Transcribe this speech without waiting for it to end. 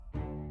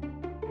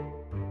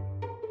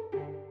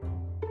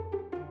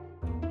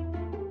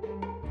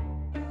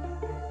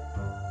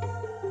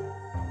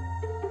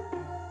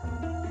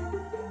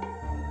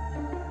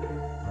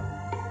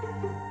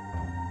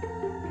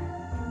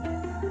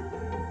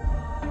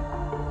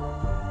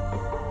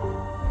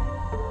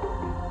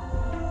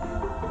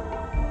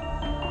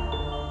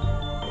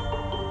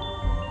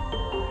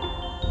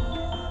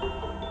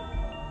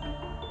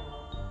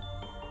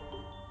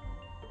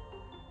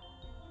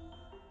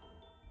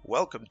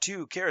Welcome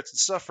to Carrots and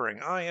Suffering.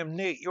 I am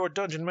Nate, your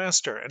dungeon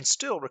master, and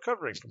still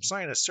recovering from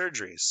sinus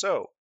surgery,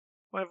 so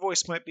my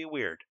voice might be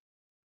weird.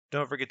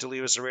 Don't forget to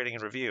leave us a rating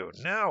and review.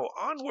 Now,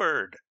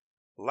 onward!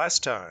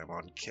 Last time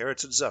on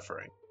Carrots and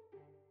Suffering,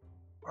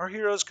 our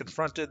heroes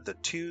confronted the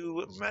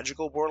two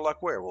magical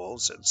warlock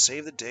werewolves and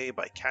saved the day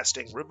by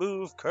casting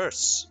Remove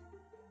Curse.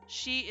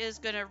 She is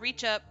going to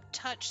reach up,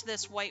 touch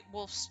this white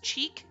wolf's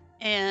cheek,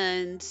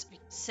 and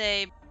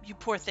say, "You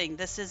poor thing,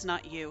 this is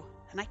not you."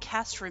 And I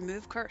cast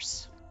Remove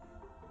Curse.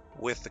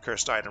 With the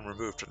cursed item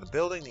removed from the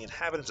building, the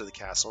inhabitants of the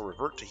castle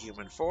revert to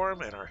human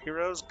form, and our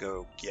heroes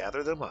go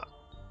gather them up.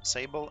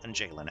 Sable and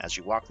Jalen, as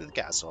you walk through the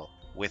castle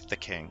with the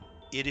king,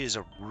 it is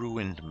a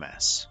ruined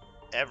mess.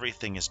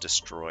 Everything is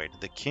destroyed.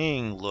 The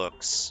king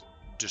looks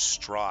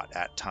distraught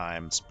at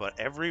times, but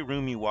every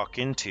room you walk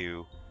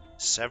into,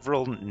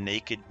 several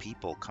naked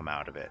people come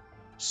out of it.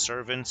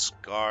 Servants,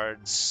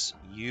 guards,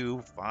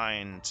 you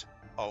find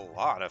a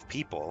lot of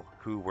people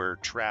who were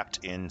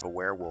trapped in a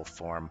werewolf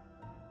form.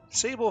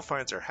 Sable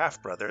finds her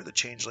half-brother, the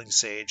changeling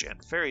sage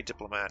and fairy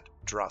diplomat,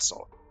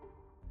 Drossel.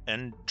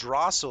 And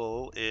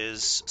Drossel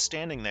is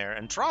standing there,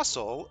 and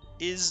Drossel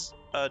is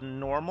a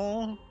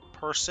normal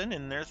person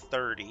in their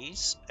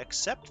 30s,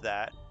 except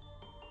that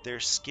their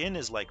skin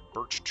is like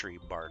birch tree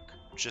bark,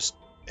 just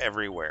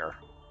everywhere.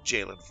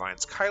 Jalen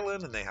finds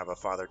Kylan, and they have a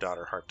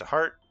father-daughter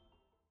heart-to-heart.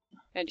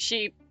 And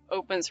she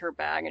opens her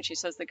bag and she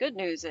says, "The good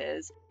news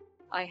is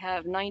I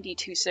have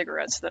 92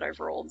 cigarettes that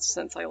I've rolled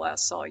since I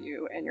last saw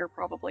you, and you're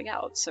probably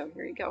out, so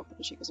here you go."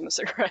 And she gives him a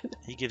cigarette.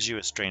 He gives you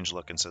a strange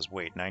look and says,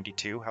 "Wait,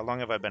 92? How long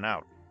have I been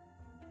out?"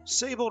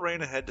 Sable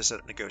ran ahead to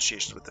set up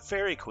negotiations with the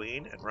Fairy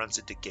Queen and runs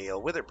into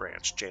Gale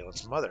Witherbranch,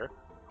 Jalen's mother,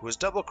 who was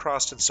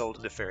double-crossed and sold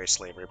into fairy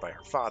slavery by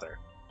her father.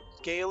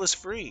 Gale is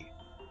free,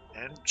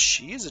 and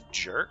she is a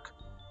jerk.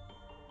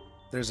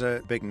 There's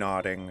a big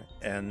nodding,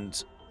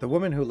 and the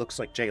woman who looks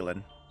like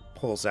Jalen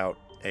pulls out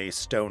a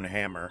stone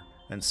hammer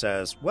and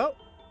says, "Well,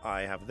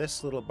 I have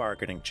this little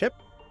bargaining chip,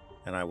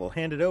 and I will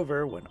hand it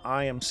over when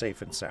I am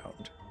safe and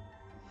sound."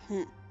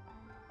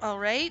 All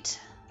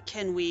right.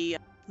 Can we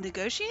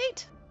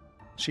negotiate?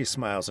 She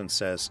smiles and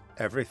says,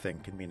 "Everything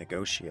can be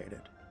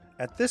negotiated."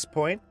 At this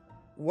point,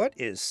 what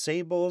is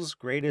Sable's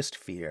greatest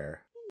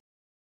fear?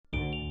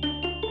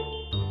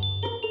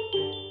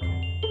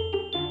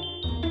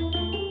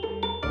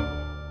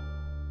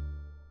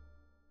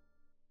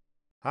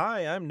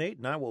 Hi, I'm Nate,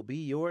 and I will be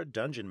your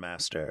dungeon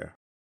master.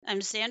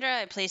 I'm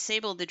Sandra. I play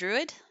Sable the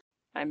Druid.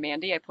 I'm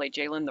Mandy. I play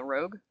Jalen the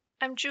Rogue.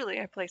 I'm Julie.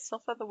 I play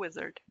Silpha the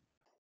Wizard.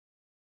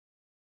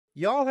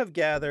 Y'all have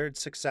gathered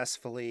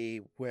successfully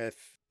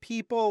with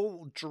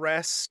people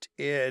dressed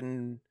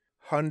in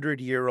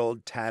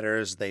 100-year-old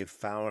tatters they've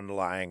found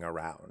lying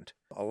around.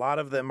 A lot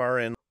of them are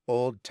in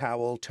old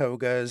towel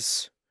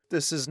togas.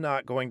 This is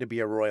not going to be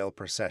a royal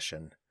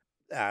procession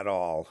at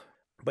all.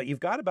 But you've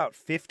got about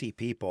 50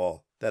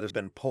 people that have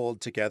been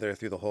pulled together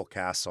through the whole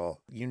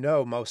castle. You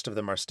know most of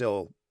them are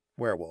still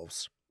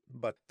werewolves.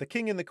 But the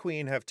king and the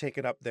queen have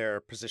taken up their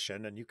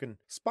position, and you can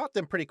spot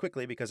them pretty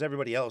quickly because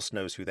everybody else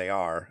knows who they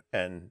are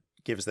and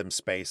gives them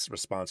space,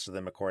 responds to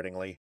them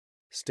accordingly,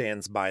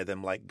 stands by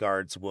them like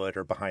guards would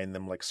or behind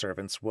them like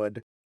servants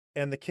would.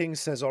 And the king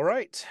says, "All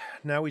right,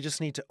 now we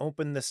just need to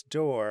open this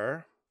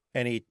door."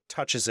 And he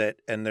touches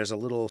it, and there's a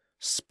little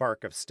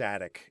spark of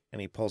static,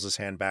 and he pulls his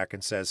hand back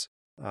and says,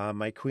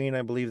 "My queen,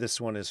 I believe this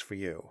one is for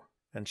you."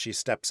 And she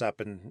steps up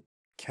and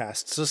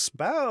casts a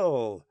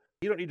spell.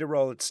 You don't need to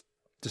roll, it's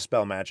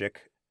dispel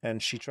magic.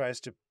 And she tries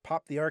to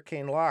pop the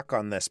arcane lock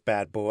on this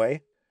bad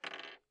boy,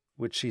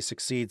 which she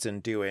succeeds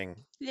in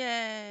doing.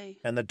 Yay.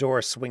 And the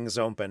door swings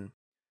open.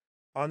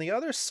 On the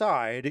other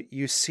side,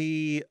 you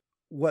see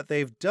what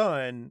they've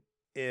done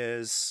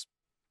is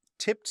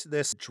tipped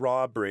this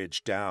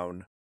drawbridge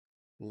down,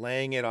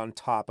 laying it on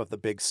top of the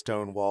big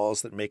stone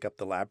walls that make up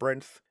the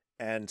labyrinth,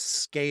 and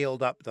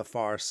scaled up the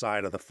far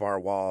side of the far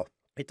wall.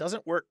 It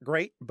doesn't work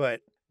great,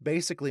 but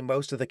basically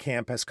most of the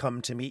camp has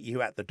come to meet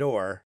you at the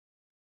door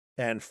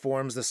and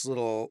forms this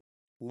little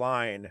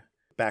line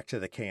back to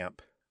the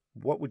camp.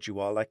 What would you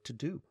all like to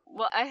do?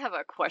 Well, I have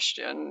a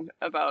question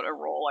about a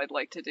role I'd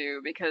like to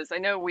do, because I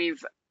know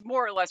we've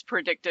more or less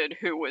predicted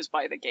who was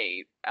by the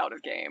gate out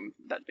of game.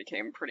 That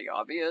became pretty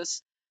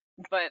obvious.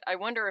 But I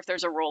wonder if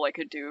there's a role I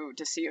could do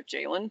to see if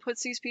Jalen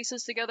puts these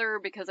pieces together,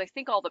 because I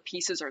think all the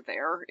pieces are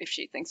there if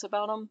she thinks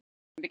about them.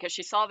 Because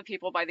she saw the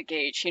people by the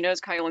gate, she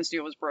knows Kylan's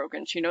deal was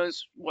broken, she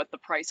knows what the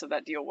price of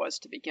that deal was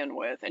to begin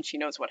with, and she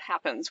knows what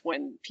happens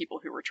when people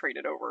who were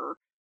traded over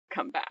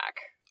come back.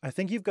 I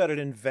think you've got to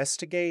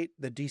investigate.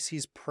 The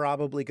DC's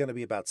probably going to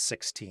be about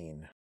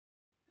 16.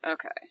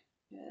 Okay.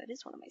 Yeah, that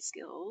is one of my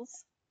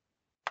skills.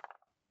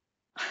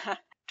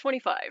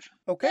 25.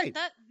 Okay.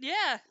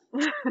 Yeah.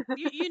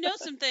 you know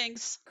some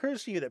things.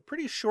 Occurs to you that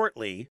pretty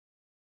shortly,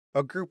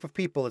 a group of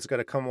people is going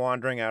to come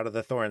wandering out of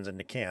the thorns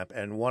into camp,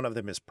 and one of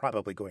them is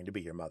probably going to be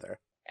your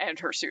mother. And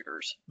her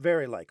suitors.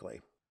 Very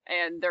likely.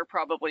 And they're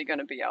probably going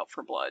to be out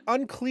for blood.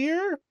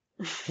 Unclear.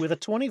 With a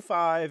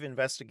 25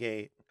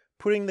 investigate,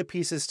 putting the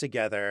pieces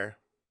together,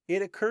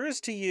 it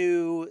occurs to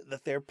you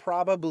that they're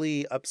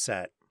probably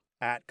upset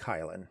at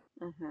Kylan.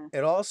 Mm-hmm.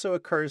 It also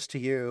occurs to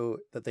you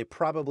that they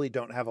probably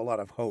don't have a lot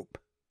of hope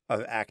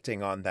of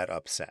acting on that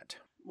upset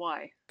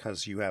Why?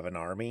 because you have an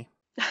army.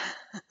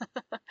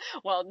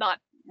 Well, not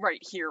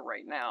right here,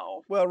 right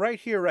now. Well, right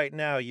here, right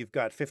now, you've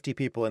got 50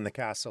 people in the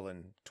castle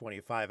and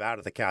 25 out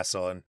of the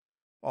castle, and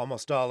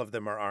almost all of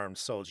them are armed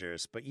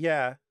soldiers. But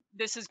yeah,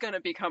 This is going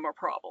to become a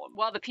problem.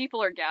 While the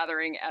people are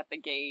gathering at the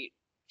gate,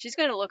 she's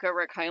going to look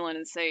over at Kylan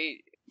and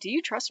say, "Do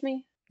you trust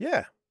me?"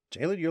 yeah,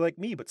 Jalen, you're like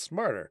me, but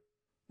smarter.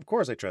 Of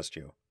course I trust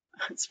you.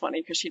 It's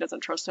funny because she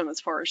doesn't trust him as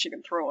far as she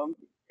can throw him.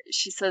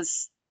 She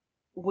says,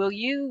 "Will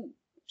you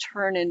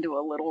turn into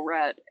a little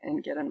rat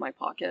and get in my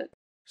pocket?"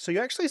 So you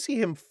actually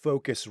see him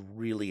focus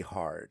really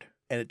hard,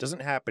 and it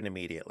doesn't happen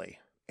immediately.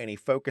 And he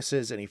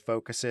focuses and he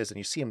focuses, and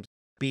you see him,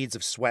 beads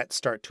of sweat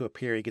start to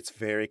appear. He gets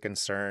very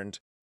concerned,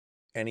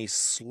 and he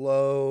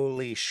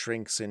slowly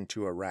shrinks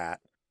into a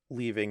rat,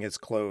 leaving his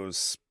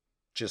clothes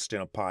just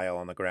in a pile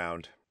on the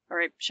ground. All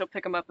right, she'll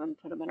pick him up and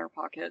put him in her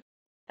pocket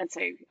and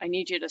say, "I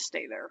need you to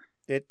stay there."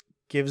 It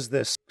gives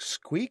this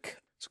squeak.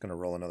 It's going to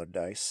roll another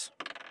dice.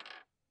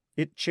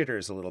 It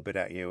chitters a little bit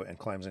at you and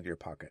climbs into your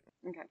pocket.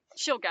 Okay.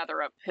 She'll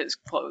gather up his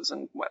clothes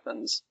and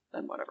weapons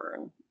and whatever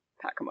and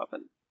pack him up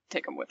and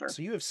take him with her.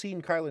 So you have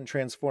seen Kylan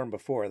transform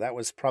before. That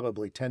was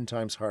probably 10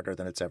 times harder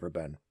than it's ever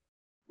been.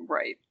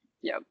 Right.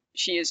 Yeah.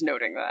 She is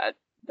noting that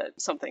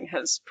something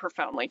has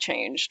profoundly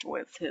changed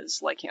with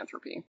his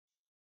lycanthropy.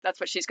 That's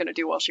what she's going to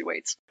do while she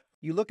waits.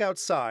 You look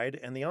outside,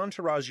 and the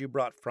entourage you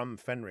brought from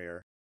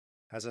Fenrir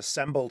has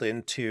assembled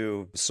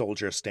into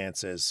soldier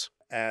stances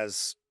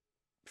as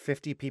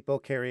 50 people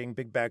carrying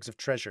big bags of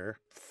treasure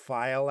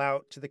file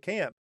out to the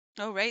camp.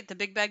 Oh, right, the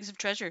big bags of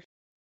treasure.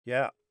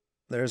 Yeah,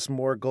 there's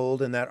more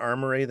gold in that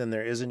armory than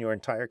there is in your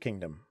entire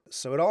kingdom.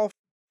 So it all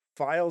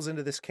files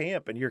into this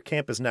camp, and your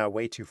camp is now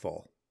way too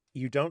full.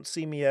 You don't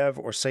see Miev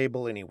or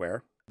Sable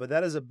anywhere, but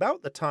that is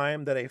about the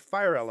time that a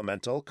fire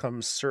elemental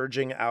comes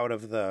surging out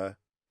of the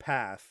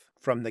path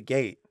from the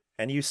gate,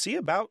 and you see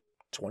about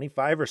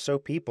 25 or so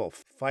people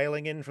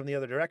filing in from the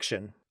other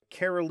direction.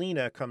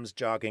 Carolina comes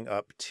jogging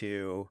up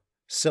to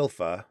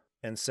Silpha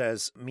and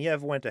says,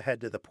 "Miev went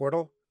ahead to the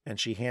portal," and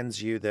she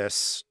hands you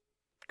this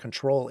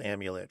control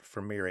amulet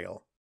for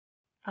Muriel.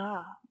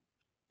 Ah.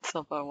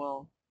 Silva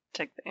will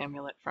take the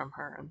amulet from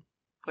her and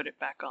put it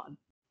back on.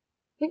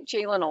 I think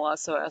Jalen will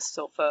also ask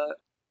Silpha,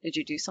 "Did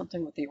you do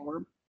something with the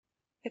orb?"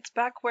 It's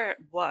back where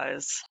it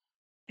was.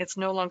 It's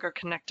no longer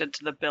connected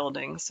to the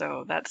building,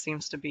 so that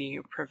seems to be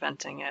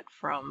preventing it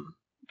from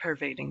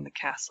pervading the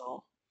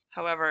castle.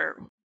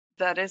 However,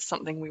 that is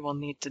something we will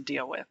need to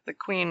deal with. The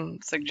Queen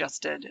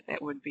suggested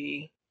it would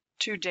be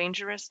too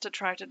dangerous to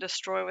try to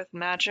destroy with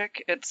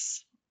magic.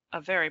 It's a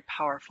very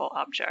powerful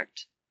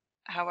object.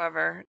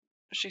 However,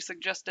 she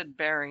suggested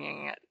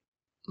burying it.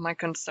 My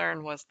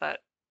concern was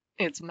that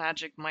its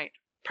magic might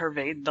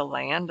pervade the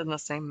land in the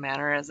same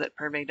manner as it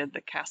pervaded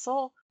the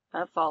castle.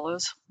 That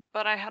follows.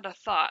 But I had a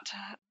thought.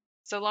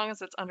 So long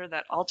as it's under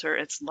that altar,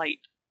 its light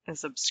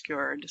is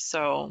obscured.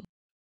 So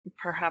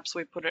perhaps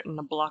we put it in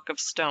a block of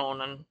stone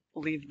and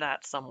leave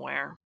that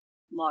somewhere.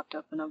 Locked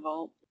up in a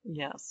vault.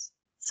 Yes.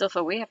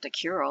 Silpha, we have to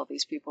cure all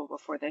these people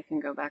before they can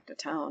go back to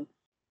town.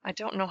 I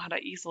don't know how to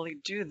easily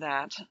do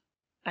that.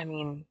 I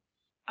mean,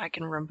 I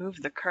can remove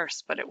the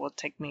curse, but it will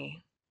take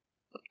me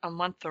a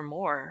month or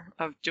more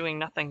of doing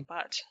nothing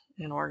but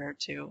in order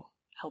to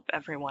help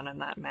everyone in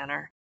that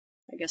manner.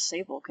 I guess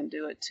Sable can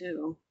do it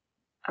too.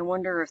 I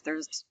wonder if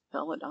there's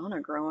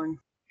belladonna growing.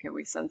 Can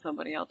we send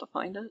somebody out to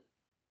find it?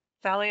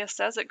 Thalia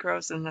says it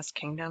grows in this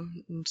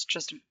kingdom. It's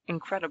just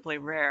incredibly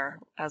rare,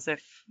 as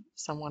if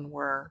someone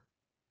were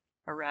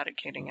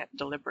eradicating it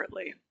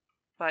deliberately.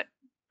 But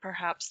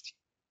perhaps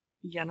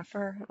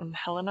Yennefer and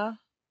Helena,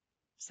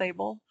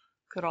 Sable,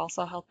 could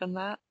also help in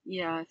that.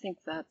 Yeah, I think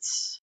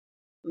that's...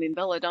 I mean,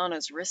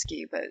 belladonna's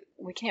risky, but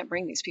we can't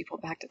bring these people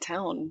back to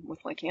town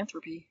with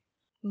lycanthropy.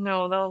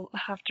 No, they'll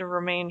have to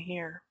remain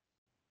here.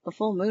 The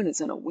full moon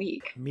is in a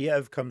week.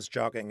 Miev comes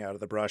jogging out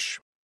of the brush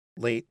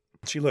late.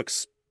 She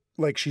looks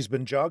like she's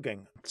been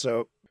jogging,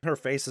 so her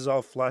face is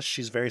all flushed.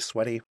 She's very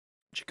sweaty.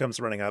 She comes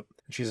running up,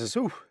 and she says,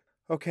 "Ooh,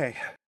 okay.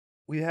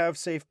 We have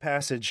safe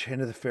passage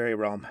into the fairy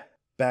realm.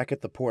 Back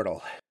at the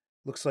portal.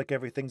 Looks like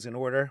everything's in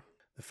order.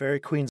 The Fairy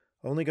Queen's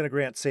only going to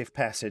grant safe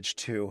passage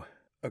to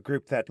a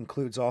group that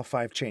includes all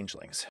 5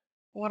 changelings.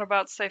 What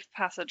about safe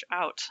passage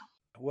out?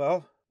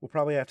 Well, we'll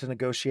probably have to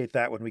negotiate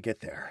that when we get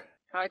there."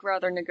 I'd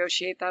rather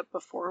negotiate that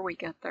before we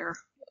get there.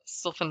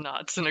 Silpha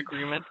nods in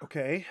agreement.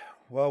 Okay,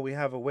 well, we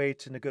have a way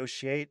to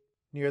negotiate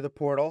near the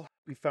portal.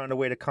 We found a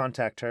way to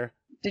contact her.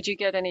 Did you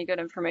get any good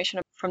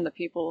information from the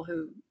people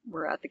who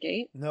were at the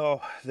gate?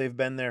 No, they've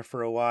been there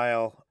for a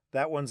while.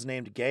 That one's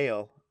named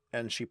Gale,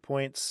 and she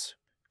points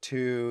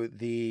to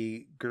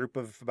the group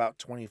of about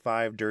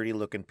 25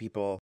 dirty-looking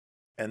people.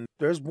 And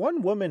there's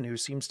one woman who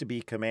seems to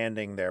be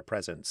commanding their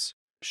presence.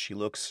 She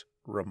looks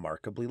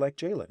remarkably like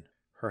Jalen.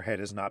 Her head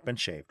has not been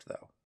shaved,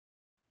 though.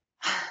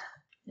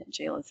 And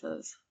Jalen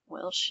says,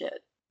 "Well,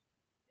 shit.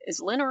 Is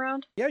Lynn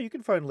around?" Yeah, you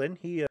can find Lynn.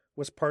 He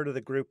was part of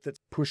the group that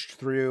pushed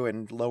through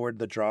and lowered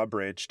the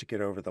drawbridge to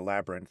get over the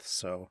labyrinth,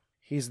 so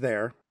he's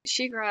there.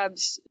 She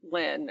grabs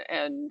Lynn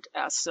and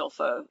asks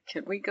Silpha,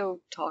 can we go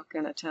talk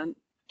in a tent?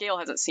 Gale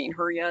hasn't seen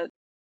her yet,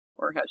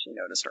 or has she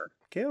noticed her?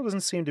 Gale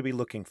doesn't seem to be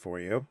looking for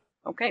you.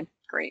 Okay,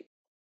 great.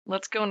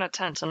 Let's go in a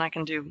tent, and I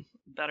can do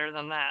better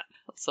than that.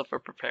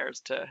 Silpha prepares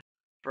to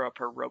throw up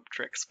her rope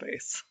trick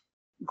space.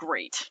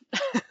 Great.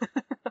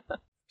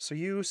 So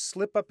you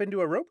slip up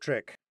into a rope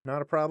trick.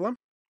 Not a problem.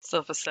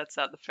 Silpha sets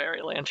out the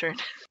fairy lantern.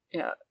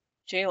 Yeah.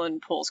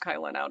 Jalen pulls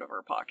Kylan out of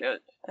her pocket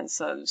and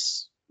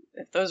says,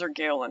 if those are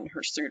Gale and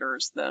her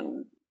suitors,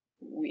 then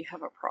we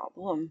have a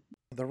problem.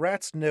 The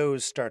rat's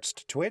nose starts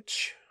to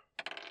twitch,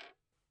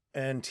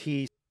 and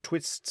he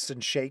twists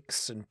and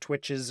shakes and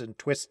twitches and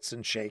twists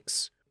and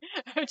shakes.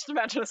 I just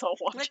imagine us all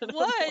Like, watching. him,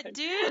 what,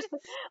 dude?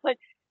 Like,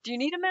 do you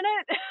need a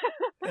minute?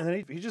 And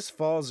then he just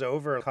falls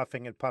over,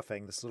 huffing and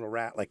puffing, this little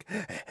rat, like...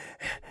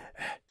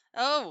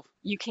 Oh,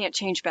 You can't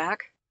change back?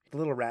 The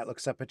little rat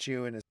looks up at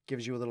you and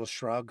gives you a little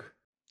shrug.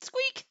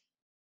 squeak.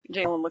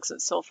 Jalen looks at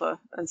Silpha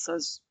and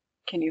says,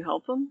 can you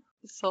help him?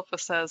 Silpha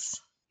says,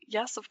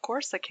 yes, of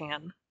course I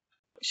can.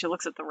 She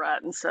looks at the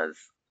rat and says,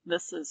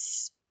 this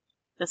is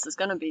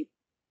going to be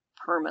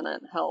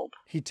permanent help.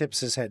 He tips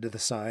his head to the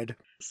side.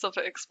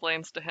 Silpha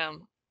explains to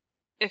him,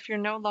 if you're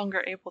no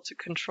longer able to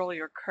control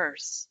your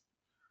curse,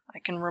 I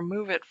can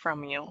remove it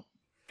from you,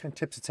 Kind of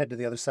tips its head to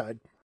the other side.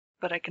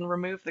 but I can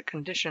remove the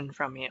condition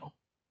from you.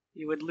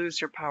 You would lose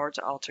your power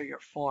to alter your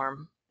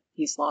form,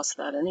 He's lost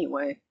that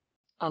anyway.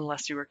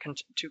 unless you were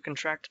to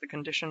contract the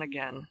condition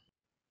again.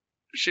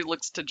 She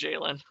looks to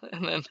Jalen,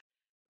 and then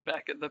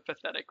back at the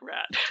pathetic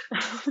rat.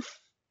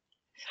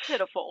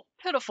 Pitiful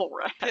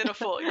rat.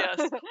 Pitiful,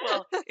 yes.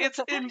 Well, it's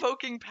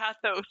invoking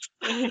pathos.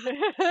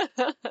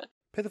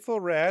 Pitiful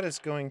Rat is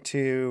going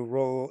to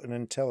roll an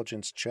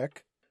intelligence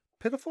check.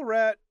 Pitiful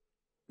Rat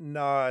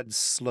nods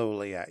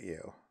slowly at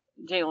you.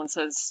 Jalen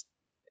says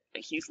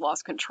he's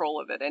lost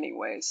control of it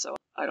anyway, so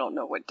I don't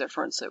know what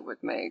difference it would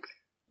make.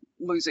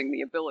 Losing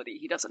the ability.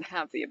 He doesn't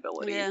have the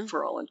ability Yeah.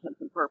 for all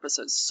intents and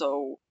purposes,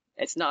 so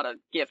it's not a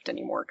gift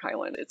anymore,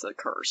 Kylan. It's a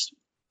curse.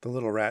 The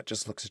little rat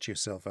just looks at you,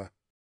 Silpha.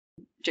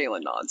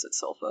 Jalen nods at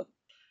Silpha.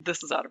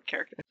 This is out of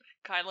character.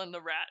 Kylan the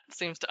rat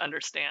seems to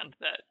understand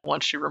that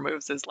once she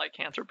removes his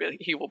lycanthropy,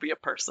 he will be a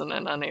person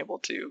and unable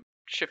to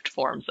shift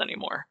forms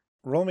anymore.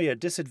 Roll me a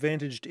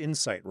disadvantaged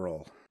insight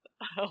roll.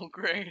 Oh,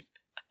 great.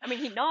 I mean,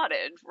 he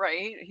nodded,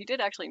 right? He did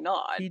actually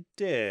nod. He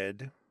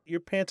did. You're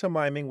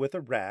pantomiming with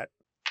a rat.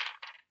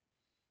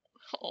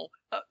 Oh,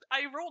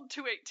 I rolled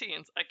 2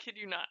 18s. I kid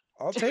you not.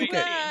 I'll take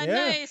it. Ah,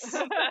 Yeah. nice.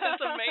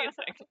 That's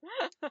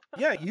amazing.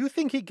 Yeah, you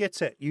think he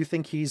gets it. You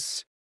think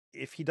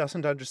if he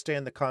doesn't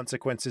understand the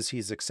consequences,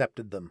 he's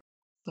accepted them.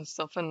 So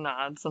Silpha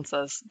nods and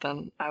says,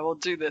 then I will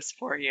do this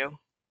for you.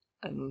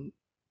 And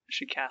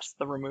she casts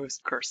the remove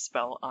curse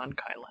spell on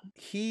Kylan.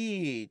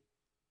 He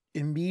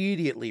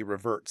immediately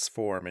reverts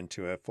form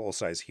into a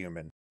full-size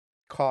human,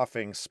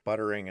 coughing,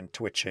 sputtering, and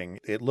twitching.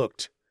 It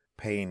looked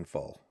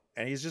painful.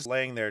 And he's just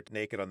laying there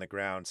naked on the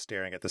ground,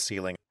 staring at the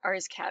ceiling. Are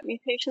his cat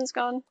mutations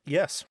gone?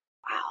 Yes,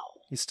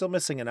 Wow. he's still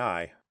missing an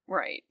eye.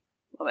 Right.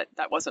 Well,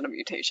 that wasn't a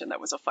mutation. That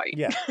was a fight.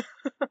 Yeah.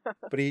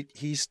 But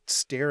he's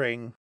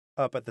staring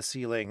up at the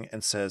ceiling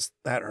and says,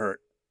 that hurt.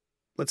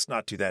 Let's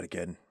not do that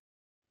again.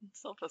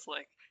 Silpha's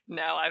like,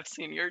 now I've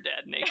seen your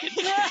dad naked.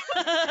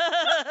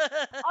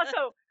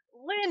 Also,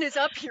 Lynn is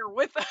up here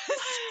with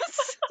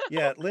us.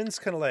 Yeah, Lynn's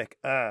kind of like,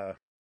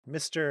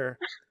 Mr.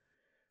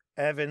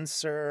 Evans,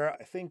 sir,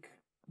 I think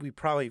we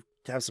probably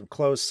have some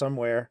clothes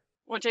somewhere.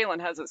 Well,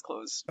 Jalen has his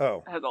clothes,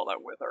 Oh, has all that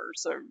with her,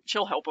 so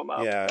she'll help him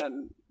up Yeah.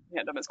 and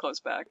hand him his clothes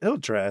back. he'll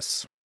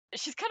dress.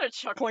 She's kind of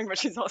chuckling, but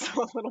she's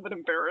also a little bit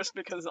embarrassed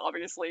because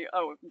obviously,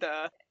 oh,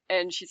 duh.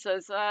 And she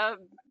says,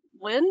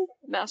 Lynn,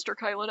 Master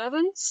Kylan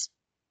Evans?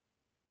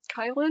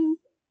 Kylan,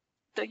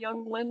 the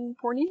young Lynn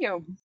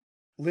Pornillo.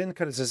 Lynn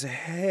kind of says,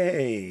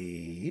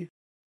 hey.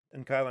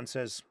 And Kylan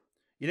says,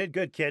 you did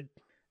good, kid.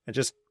 And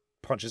just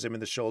punches him in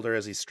the shoulder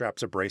as he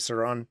straps a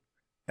bracer on.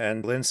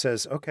 And Lynn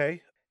says,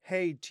 okay.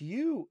 Hey, do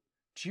you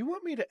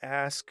want me to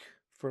ask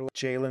for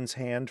Jalen's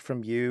hand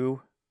from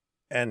you?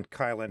 And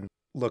Kylan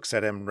looks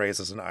at him,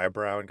 raises an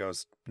eyebrow, and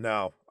goes,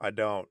 no, I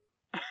don't.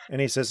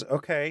 And he says,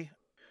 okay,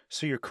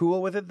 so you're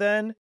cool with it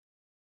then?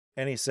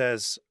 And he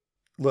says,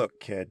 look,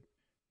 kid,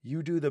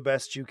 you do the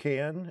best you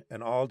can,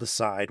 and I'll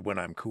decide when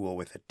I'm cool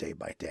with it day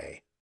by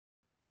day.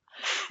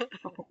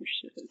 Oh,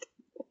 shit.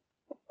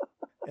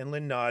 And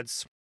Lynn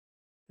nods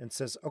and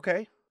says,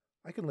 okay,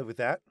 I can live with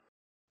that.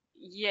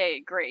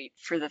 Yay, great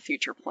for the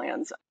future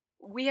plans.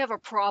 We have a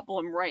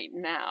problem right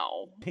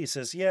now. He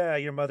says, yeah,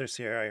 your mother's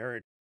here, I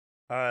heard.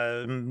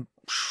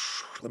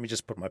 Let me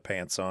just put my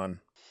pants on.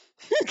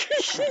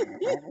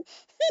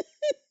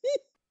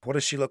 What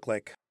does she look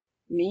like?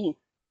 Me.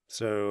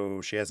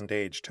 So she hasn't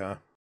aged, huh?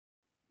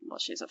 Well,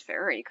 she's a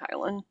fairy,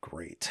 Kylan.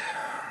 Great.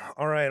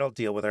 All right, I'll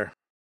deal with her.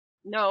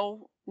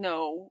 No.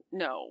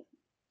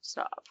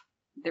 Stop.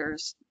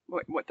 There's,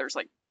 there's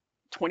like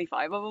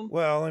 25 of them?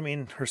 Well, I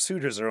mean, her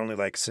suitors are only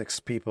like 6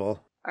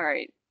 people. All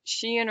right.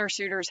 She and her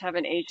suitors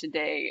haven't aged a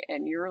day,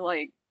 and you're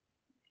like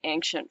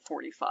ancient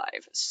 45.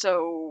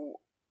 So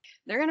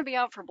they're going to be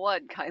out for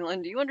blood,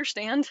 Kylan. Do you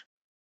understand?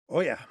 Oh,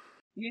 yeah.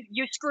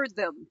 You screwed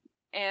them,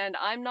 and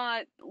I'm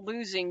not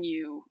losing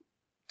you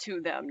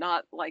to them,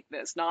 not like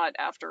this, not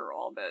after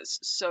all this.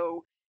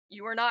 So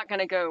you are not going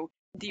to go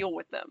deal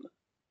with them.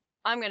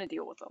 I'm going to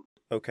deal with them.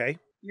 Okay.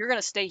 You're going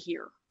to stay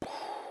here.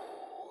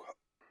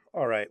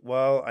 All right.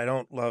 Well, I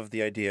don't love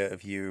the idea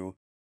of you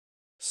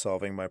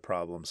solving my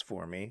problems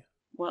for me.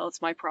 Well,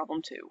 it's my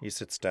problem too. He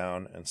sits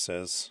down and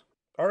says,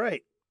 all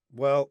right.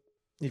 Well,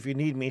 if you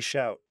need me,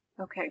 shout.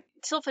 Okay.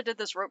 Silpha did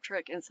this rope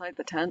trick inside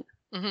the tent.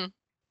 Mm-hmm.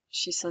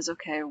 She says,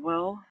 okay,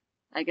 well,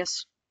 I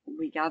guess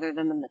we gather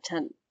them in the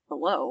tent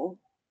below.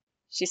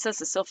 She says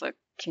to Silpha,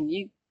 can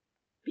you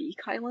be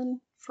Kylan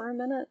for a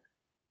minute?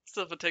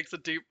 Silpha takes a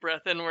deep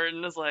breath inward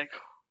and is like,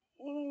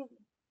 ooh,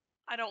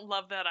 I don't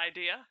love that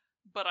idea,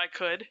 but I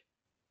could.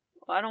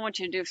 Well, I don't want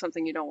you to do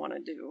something you don't want to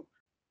do.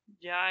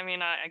 Yeah, I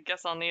mean, I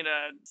guess I'll need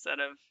a set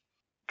of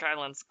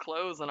Kylan's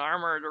clothes and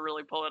armor to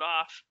really pull it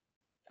off.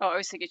 Oh, I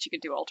was thinking she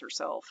could do alter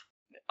self.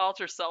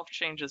 Alter self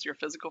changes your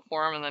physical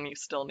form, and then you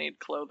still need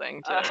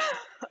clothing to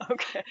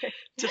Okay.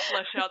 to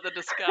flesh out the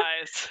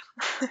disguise.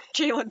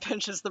 Jalen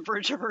pinches the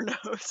bridge of her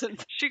nose.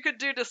 And... She could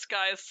do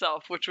disguise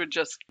self, which would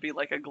just be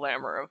like a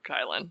glamour of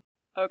Kylan.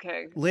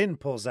 Okay. Lynn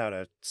pulls out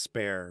a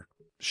spare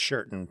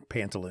shirt and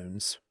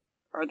pantaloons.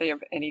 Are they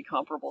of any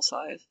comparable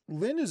size?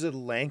 Lynn is a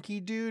lanky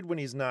dude when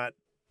he's not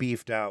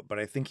beefed out, but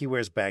I think he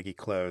wears baggy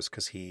clothes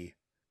because he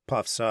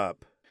puffs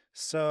up.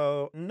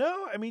 So,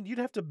 no, I mean, you'd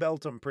have to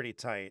belt him pretty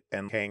tight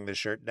and hang the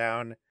shirt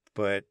down,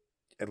 but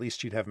at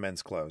least you'd have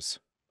men's clothes.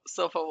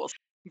 Silpha will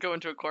go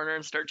into a corner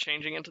and start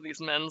changing into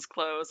these men's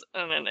clothes,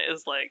 and then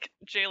is like,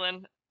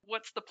 Jalen,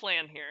 what's the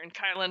plan here? And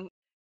Kylan,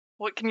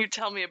 what can you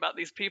tell me about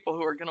these people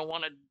who are going to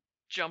want to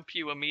jump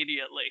you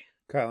immediately?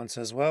 Kylan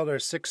says, well,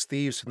 there's 6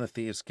 thieves from the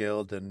Thieves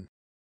Guild, and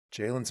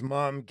Jalen's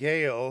mom,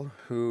 Gail,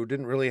 who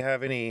didn't really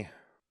have any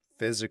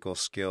physical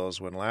skills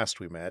when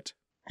last we met.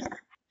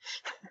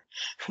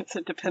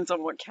 It depends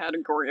on what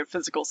category of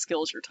physical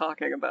skills you're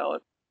talking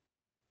about.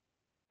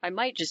 I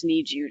might just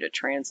need you to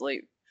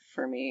translate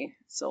for me,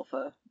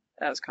 Silpha,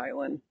 as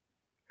Kylan,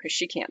 because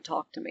she can't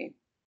talk to me.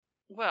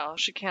 Well,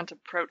 she can't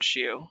approach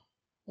you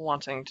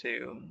wanting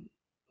to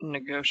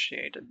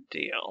negotiate a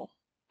deal,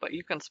 but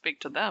you can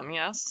speak to them,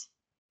 yes?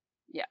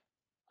 Yeah.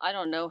 I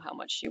don't know how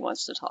much she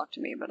wants to talk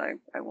to me, but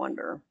I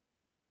wonder.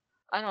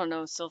 I don't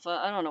know, Silpha.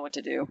 I don't know what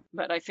to do,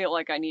 but I feel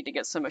like I need to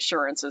get some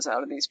assurances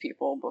out of these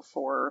people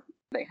before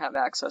they have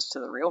access to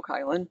the real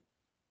Kylan.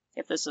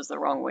 If this is the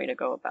wrong way to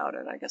go about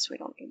it, I guess we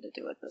don't need to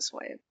do it this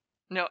way.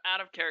 No,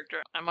 out of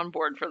character. I'm on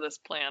board for this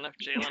plan if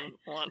Jalen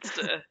wants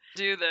to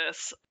do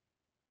this.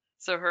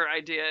 So her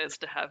idea is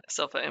to have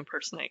Silpha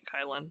impersonate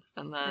Kylan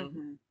and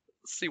then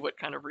see what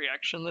kind of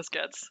reaction this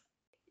gets.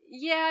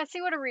 Yeah,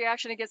 see what a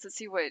reaction it gets and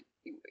see what...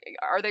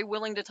 Are they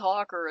willing to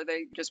talk or are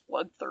they just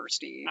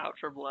bloodthirsty? Out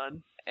for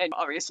blood. And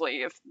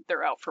obviously, if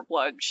they're out for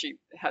blood, she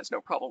has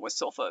no problem with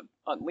Silpha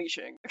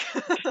unleashing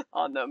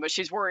on them. But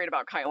she's worried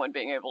about Kylan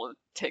being able to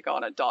take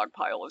on a dog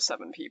pile of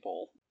 7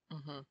 people.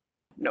 Mm-hmm.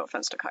 No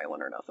offense to Kylan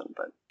or nothing,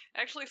 but...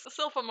 Actually,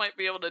 Silpha might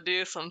be able to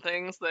do some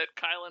things that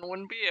Kylan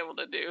wouldn't be able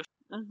to do.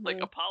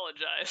 Like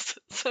apologize.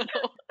 So...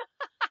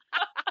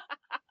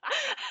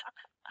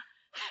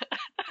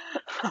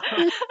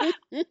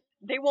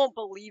 They won't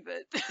believe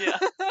it. Yeah.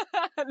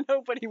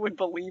 Nobody would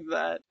believe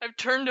that. I've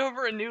turned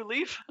over a new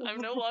leaf. I'm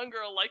no longer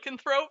a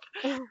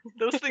lycanthrope.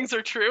 Those things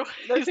are true.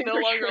 Those He's things no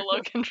are longer true.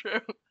 a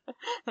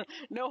lycanthrope.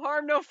 No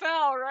harm, no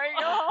foul, right?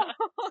 Oh,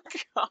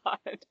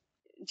 God.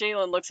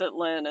 Jalen looks at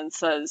Lynn and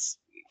says,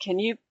 can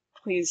you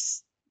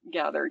please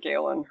gather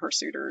Gail and her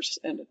suitors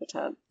into the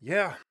tent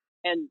Yeah,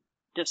 and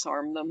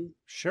disarm them?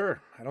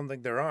 sure. I don't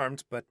think they're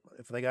armed, but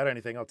if they got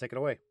anything, I'll take it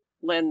away.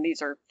 Lynn,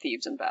 these are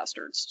thieves and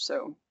bastards,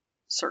 so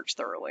search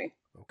thoroughly.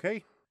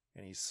 Okay.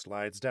 And he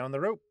slides down the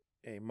rope.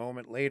 A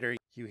moment later,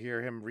 you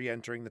hear him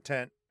re-entering the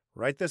tent.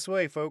 Right this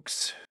way,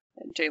 folks.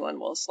 And Jalen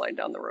will slide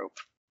down the rope.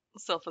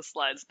 Silpha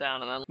slides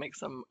down and then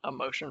makes a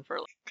motion for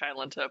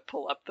Kylan to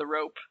pull up the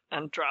rope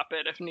and drop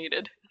it if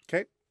needed.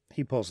 Okay.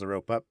 He pulls the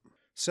rope up.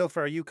 Silpha,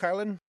 are you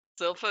Kylan?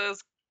 Silpha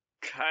is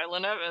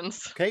Kylan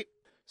Evans. Okay.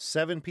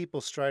 7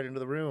 people stride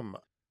into the room.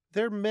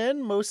 They're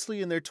men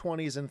mostly in their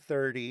 20s and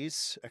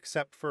 30s,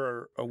 except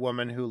for a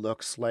woman who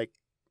looks like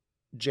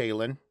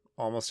Jalen,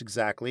 almost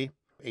exactly,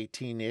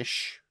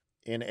 18-ish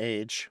in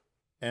age.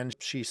 And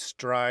she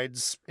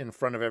strides in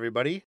front of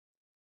everybody,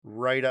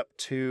 right up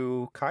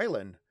to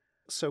Kylan.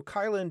 So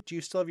Kylan, do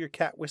you still have your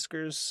cat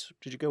whiskers?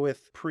 Did you go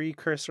with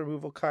pre-curse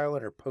removal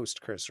Kylan or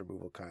post-curse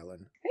removal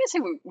Kylan? I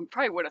guess we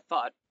probably would have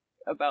thought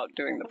about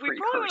doing the We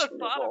probably would pre-curse have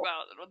thought removal.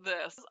 about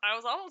this. I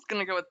was almost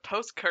going to go with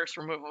post-curse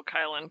removal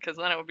Kylan, because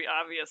then it would be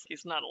obvious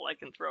he's not a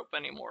lycanthrope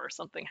anymore or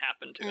something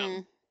happened to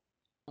him.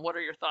 What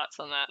are your thoughts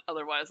on that?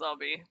 Otherwise, I'll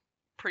be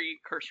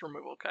pre-curse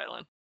removal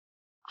Kylan.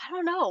 I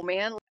don't know,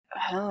 man.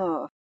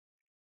 Oh.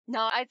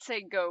 No, I'd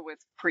say go with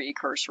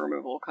pre-curse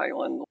removal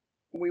Kylan.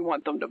 We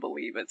want them to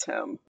believe it's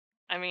him.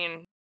 I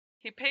mean,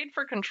 He paid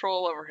for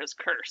control over his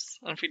curse,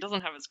 and if he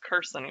doesn't have his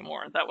curse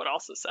anymore, that would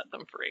also set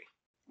them free.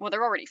 Well,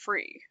 they're already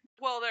free.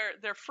 Well,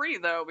 they're free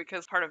though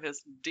because part of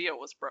his deal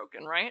was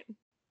broken, right?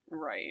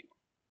 Right.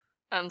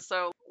 And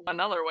so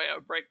another way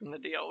of breaking the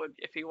deal would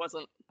if he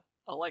wasn't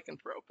a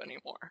lycanthrope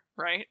anymore,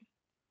 right?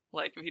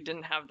 Like if he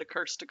didn't have the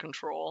curse to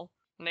control.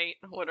 Nate,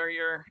 what are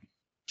your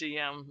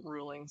DM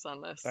rulings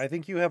on this? I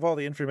think you have all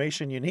the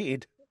information you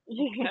need.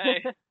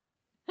 Okay.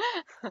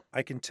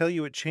 I can tell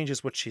you it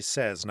changes what she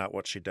says, not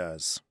what she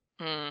does.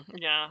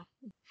 Yeah.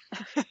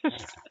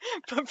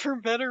 But for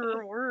better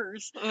or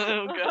worse.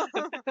 Oh, God.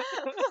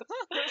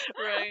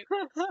 Right.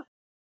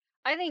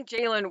 I think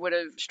Jalen would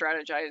have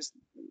strategized,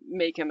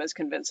 make him as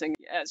convincing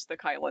as the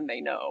Kylan they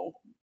know.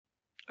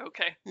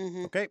 Okay.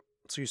 Mm-hmm. Okay,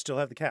 so you still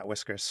have the cat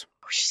whiskers.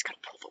 Oh, she's gonna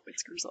pull the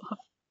whiskers off.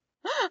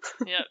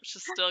 Yep,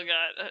 she's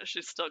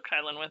still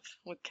Kylan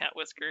with cat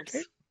whiskers.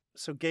 Okay.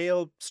 So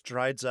Gale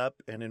strides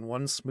up and in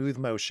one smooth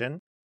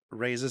motion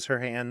raises her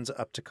hands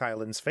up to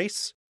Kylan's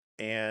face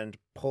and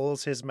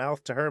pulls his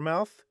mouth to her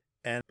mouth,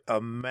 and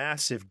a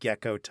massive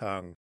gecko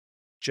tongue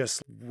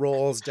just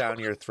rolls down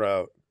your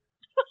throat.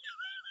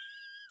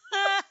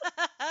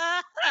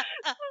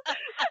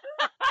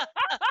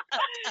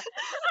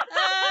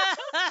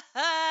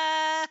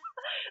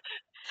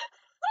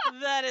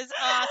 That is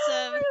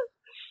awesome.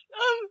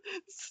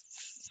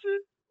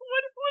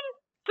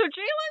 So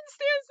Jalen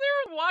stands there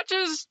and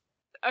watches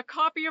a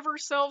copy of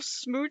herself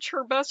smooch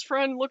her best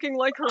friend looking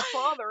like her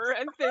father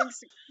and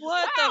thinks,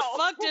 What wow, the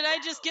fuck did I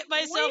just get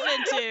myself we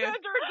into? entered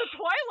the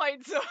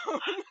Twilight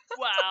Zone.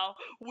 Wow,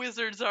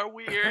 wizards are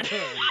weird.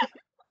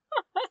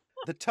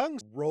 The tongue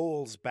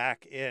rolls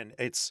back in.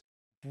 It's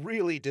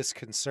really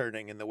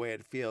disconcerting in the way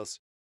it feels.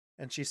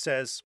 And she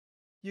says,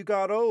 "You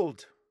got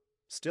old.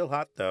 Still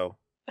hot, though."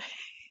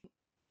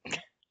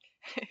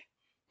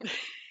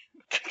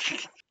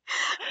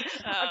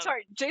 I'm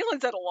sorry,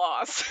 Jalen's at a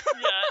loss.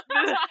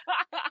 Yeah.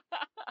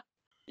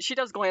 She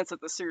does glance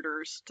at the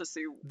suitors to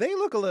see. They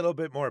look a little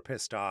bit more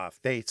pissed off.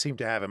 They seem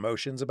to have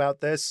emotions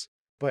about this,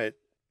 but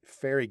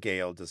Fairy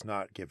Gale does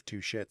not give two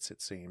shits,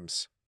 it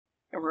seems.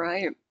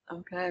 Right.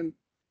 Okay.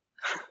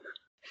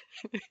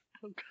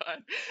 Oh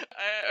God,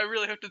 I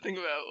really have to think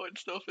about what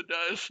Sofa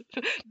does.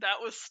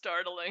 That was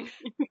startling.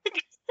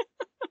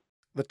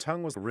 The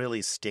tongue was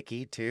really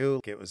sticky,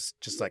 too. It was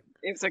just like...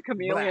 It's a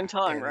chameleon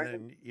blah, tongue, and right?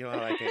 then, you know,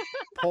 like it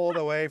pulled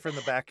away from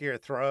the back of your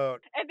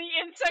throat. And the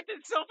insect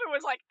itself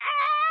was like, ah!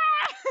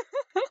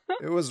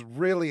 It was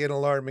really an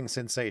alarming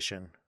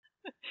sensation.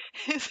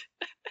 I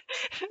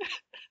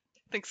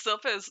think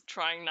Sofa is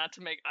trying not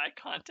to make eye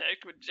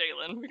contact with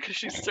Jalen because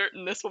she's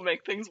certain this will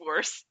make things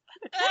worse.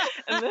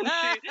 And then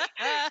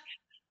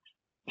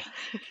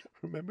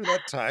Remember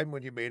that time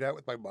when you made out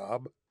with my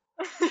mom?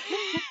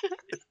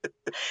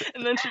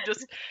 and then she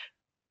just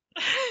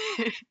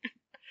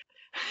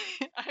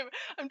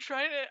I'm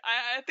trying to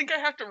I think I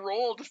have to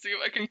roll to see if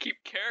I can keep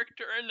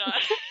character or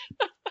not.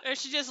 Or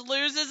she just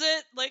loses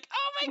it, like,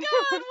 oh my god,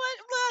 what,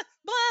 blah,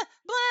 blah,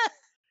 blah.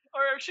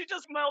 Or if she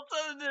just melts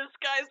into this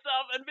guy's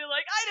stuff and be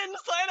like, I didn't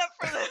sign up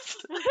for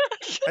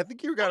this. I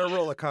think you gotta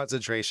roll a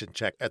concentration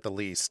check at the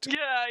least. Yeah.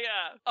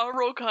 I'll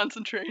roll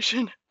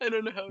concentration. I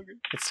don't know how good.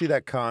 Let's see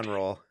that con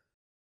roll.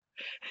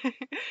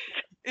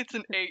 It's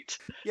an 8.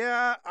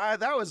 Yeah,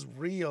 that was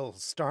real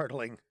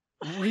startling.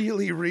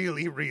 Really,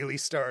 really, really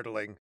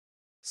startling.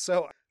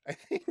 So I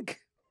think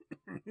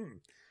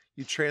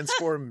you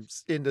transform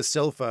into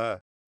Silpha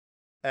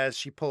as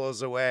she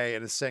pulls away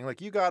and is saying, like,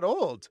 you got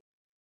old.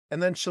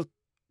 And then she'll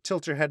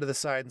tilt her head to the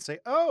side and say,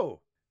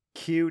 oh,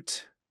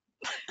 cute.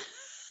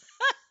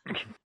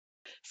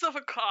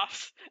 Sofa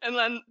coughs and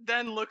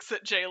then looks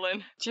at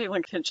Jalen.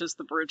 Jalen pinches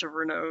the bridge of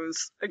her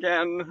nose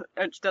again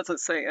and doesn't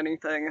say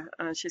anything.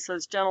 She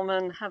says,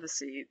 gentlemen, have a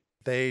seat.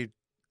 They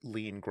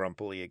lean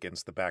grumpily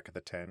against the back of the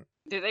tent.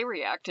 Do they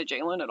react to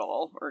Jalen at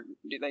all, or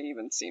do they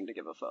even seem to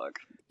give a fuck?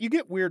 You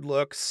get weird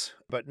looks,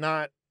 but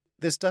not...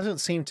 This doesn't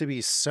seem to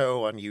be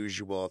so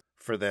unusual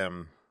for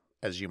them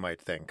as you might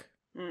think.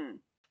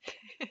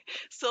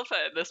 Silpha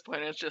at this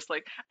point is just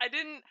like,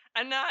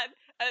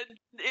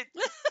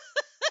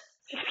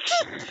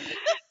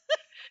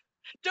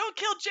 don't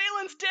kill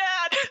Jalen's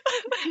dad!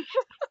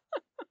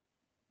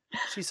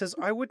 She says,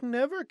 I would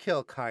never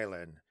kill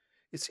Kylan.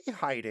 Is he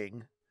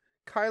hiding?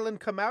 Kylan,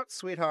 come out,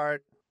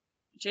 sweetheart.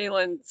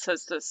 Jalen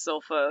says to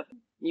Silpha,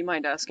 you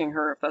mind asking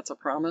her if that's a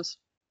promise?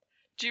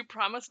 Do you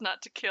promise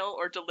not to kill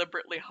or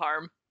deliberately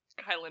harm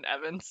Kylan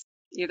Evans?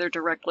 Either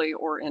directly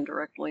or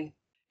indirectly.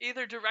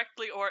 Either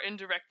directly or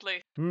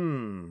indirectly.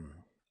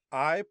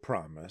 I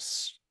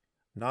promise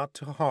not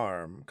to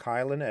harm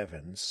Kylan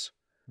Evans,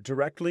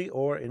 directly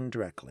or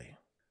indirectly,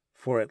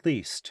 for at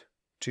least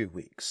 2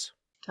 weeks.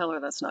 Tell her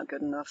that's not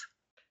good enough.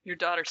 Your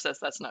daughter says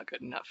that's not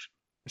good enough.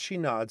 She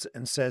nods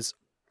and says,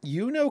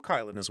 you know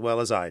Kylan as well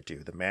as I do.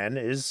 The man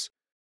is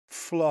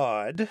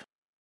flawed,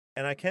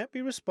 and I can't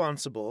be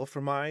responsible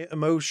for my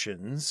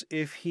emotions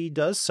if he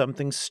does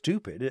something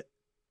stupid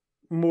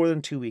more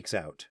than 2 weeks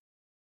out.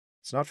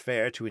 It's not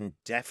fair to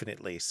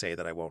indefinitely say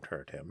that I won't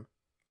hurt him.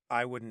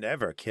 I would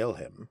never kill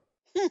him.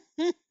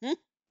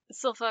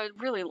 Sylpha,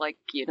 I'd really like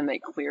you to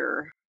make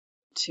clear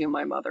to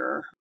my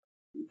mother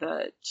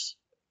that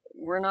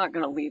we're not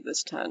going to leave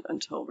this tent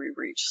until we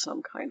reach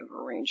some kind of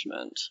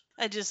arrangement.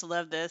 I just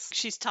love this.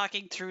 She's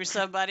talking through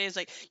somebody. It's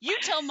like, you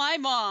tell my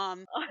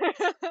mom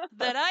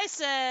that I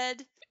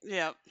said.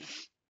 Yep.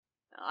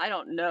 I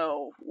don't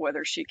know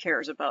whether she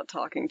cares about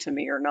talking to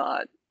me or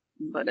not,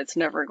 but it's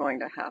never going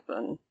to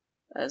happen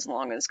as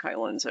long as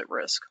Kylan's at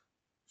risk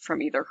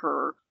from either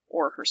her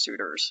or her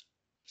suitors.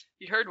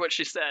 You heard what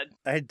she said.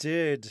 I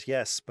did,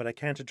 yes, but I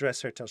can't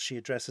address her till she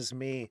addresses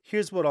me.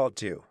 Here's what I'll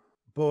do.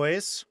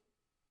 Boys,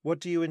 what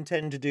do you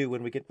intend to do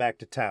when we get back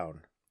to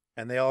town?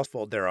 And they all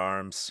fold their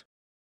arms,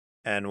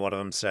 and one of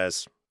them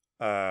says,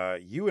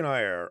 you and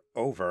I are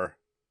over,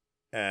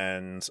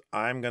 and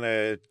I'm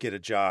gonna get a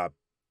job.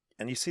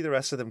 And you see the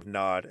rest of them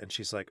nod, and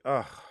she's like,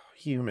 oh,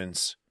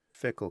 humans,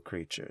 fickle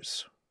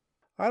creatures.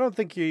 I don't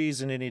think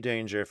he's in any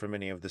danger from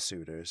any of the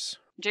suitors.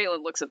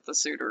 Jalen looks at the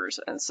suitors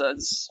and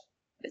says,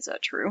 is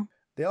that true?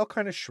 They all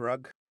kind of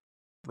shrug.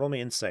 Roll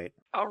me insight.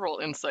 I'll roll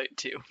insight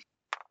too.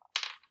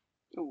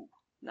 Ooh,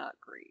 not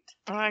great.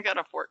 I got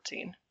a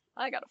 14.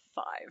 I got a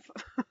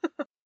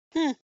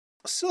 5.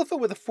 Sylpha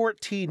with a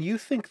 14, you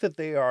think that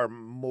they are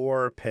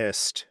more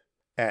pissed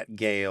at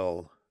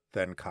Gale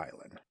than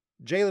Kylan.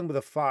 Jalen with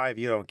a 5,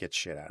 you don't get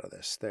shit out of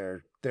this.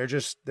 They're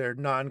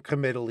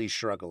non-committally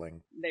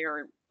struggling. They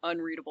are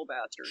unreadable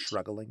bastards.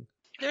 Struggling?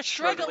 They're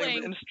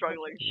struggling. And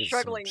struggling.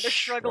 Struggling, they're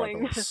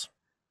struggling. Struggles.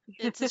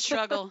 It's a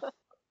struggle.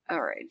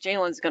 All right,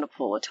 Jalen's going to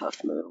pull a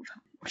tough move.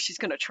 She's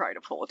going to try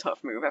to pull a tough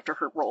move after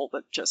her roll,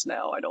 but just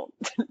now I don't...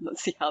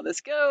 Let's see how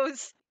this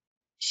goes.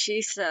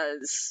 She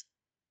says,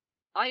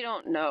 I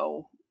don't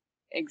know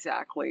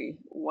exactly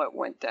what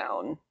went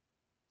down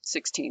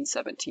 16,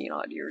 17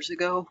 odd years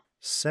ago.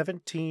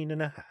 17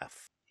 and a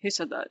half. Who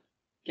said that?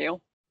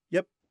 Gale?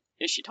 Yep.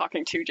 Is she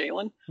talking to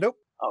Jalen? Nope.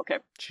 Okay.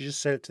 She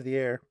just said it to the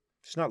air.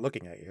 She's not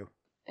looking at you.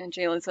 And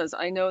Jalen says,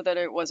 I know that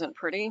it wasn't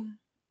pretty.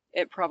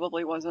 It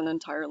probably wasn't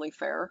entirely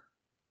fair.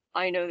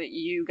 I know that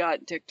you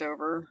got dicked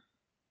over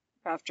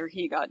after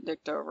he got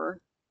dicked over.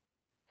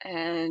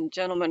 And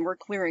gentlemen, we're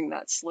clearing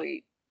that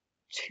slate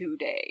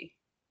today.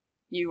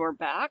 You are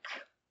back,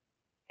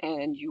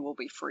 and you will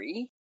be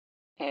free,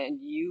 and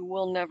you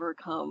will never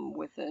come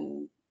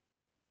within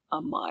a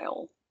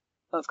mile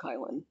of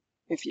Kylan,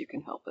 if you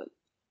can help it.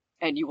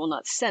 And you will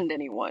not send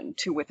anyone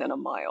to within a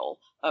mile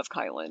of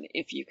Kylan,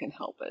 if you can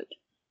help it.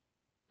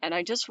 And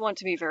I just want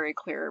to be very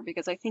clear,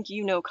 because I think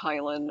you know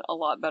Kylan a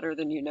lot better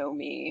than you know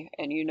me,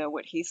 and you know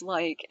what he's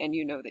like, and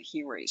you know that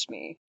he raised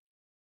me.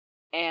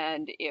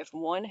 And if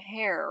one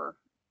hair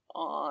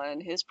on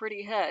his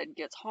pretty head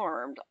gets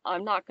harmed,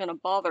 I'm not going to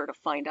bother to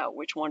find out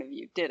which one of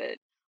you did it.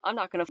 I'm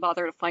not going to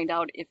bother to find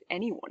out if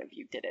any one of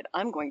you did it.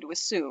 I'm going to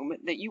assume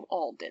that you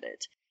all did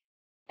it.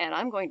 And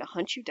I'm going to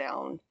hunt you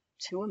down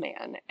to a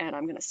man, and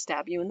I'm going to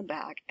stab you in the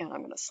back, and I'm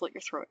going to slit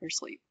your throat in your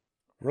sleep.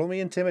 Roll me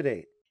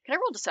intimidate. Can I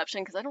roll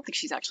deception? Because I don't think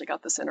she's actually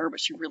got this in her, but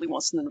she really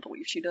wants them to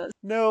believe she does.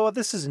 No,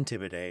 this is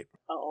intimidate.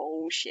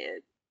 Oh,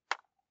 shit.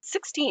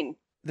 16.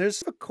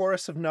 There's a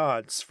chorus of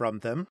nods from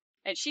them.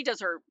 And she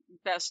does her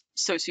best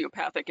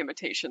sociopathic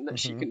imitation that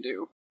she can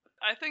do.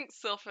 I think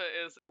Sylpha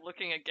is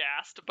looking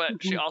aghast,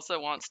 but she also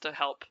wants to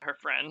help her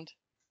friend.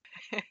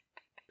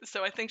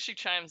 So I think she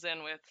chimes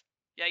in with,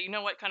 yeah, you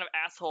know what kind of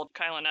asshole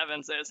Kylan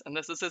Evans is, and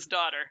this is his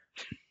daughter.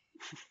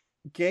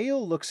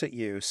 Gale looks at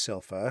you,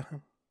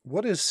 Sylpha.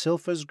 What is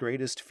Sylpha's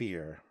greatest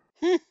fear?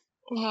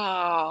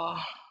 Wow.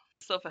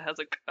 Sylpha has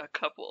a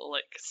couple,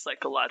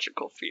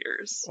 psychological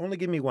fears. Only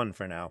give me one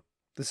for now.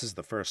 This is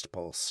the first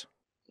pulse.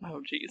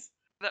 Oh, geez.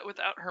 That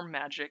without her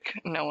magic,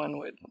 no one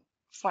would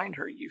find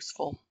her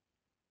useful.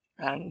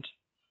 And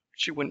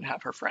she wouldn't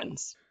have her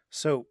friends.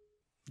 So,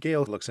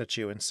 Gale looks at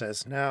you and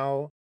says,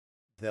 now,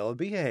 they'll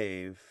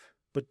behave,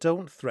 but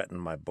don't threaten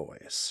my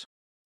boys.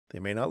 They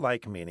may not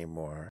like me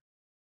anymore,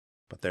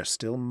 but they're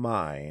still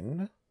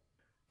mine.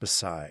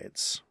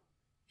 Besides,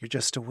 you're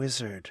just a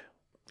wizard.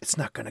 It's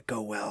not going to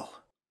go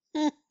well.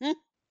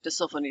 Does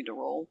Sylpha need to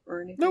roll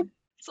or anything? Nope.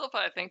 Sylpha,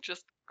 I think,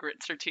 just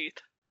grits her teeth.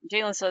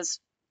 Jalen says,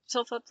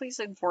 Sylpha, please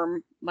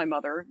inform my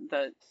mother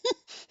that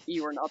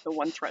you are not the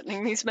one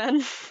threatening these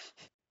men.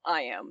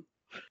 I am.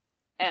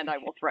 And I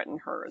will threaten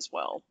her as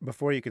well.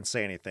 Before you can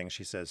say anything,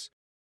 she says,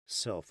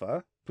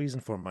 Sylpha, please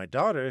inform my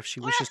daughter if she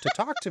wishes to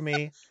talk to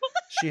me.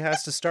 She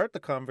has to start the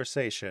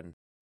conversation,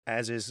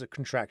 as is a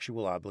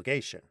contractual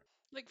obligation.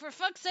 Like, for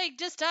fuck's sake,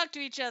 just talk to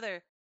each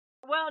other.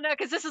 Well, no,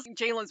 because this is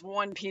Jalen's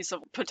one piece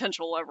of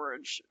potential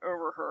leverage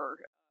over her.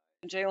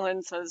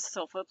 Jalen says,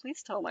 Sylpha,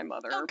 please tell my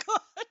mother Oh,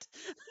 God.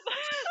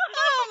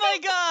 Oh, my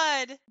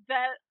God.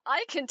 that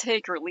I can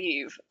take or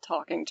leave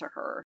talking to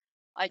her.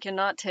 I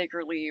cannot take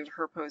or leave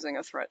her posing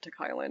a threat to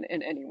Kylan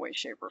in any way,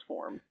 shape, or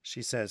form.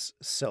 She says,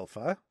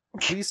 Sylpha,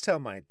 please tell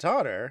my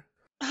daughter.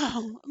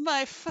 Oh,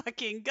 my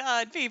fucking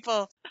God,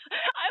 people.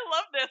 I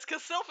love this,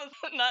 because Sylpha's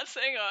not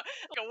saying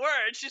a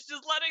word. She's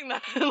just letting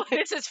them...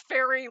 This is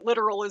fairy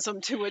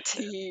literalism to a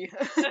T.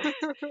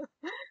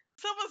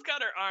 Silva's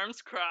got her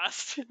arms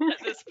crossed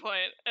at this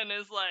point and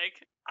is like,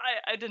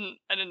 I didn't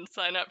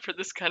sign up for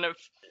this kind of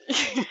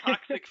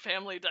toxic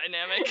family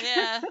dynamic.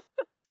 Yeah.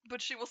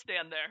 But she will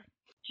stand there.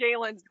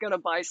 Jalen's gonna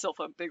buy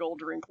Silpha a big old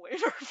drink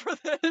later for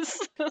this.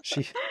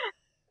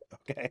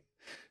 Okay.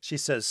 She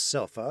says,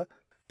 Silpha,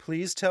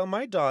 please tell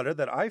my daughter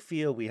that I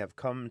feel we have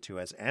come to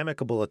as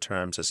amicable a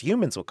terms as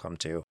humans will come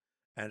to,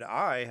 and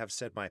I have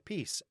said my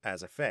piece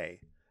as a fae,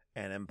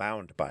 and am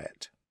bound by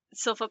it.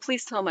 Silpha,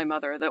 please tell my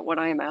mother that what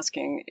I am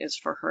asking is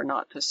for her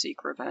not to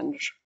seek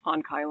revenge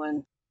on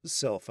Kylan.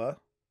 Silpha,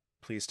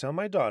 please tell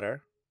my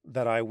daughter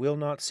that I will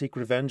not seek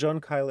revenge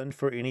on Kylan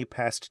for any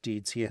past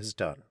deeds he has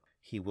done.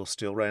 He will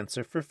still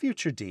answer for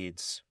future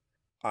deeds.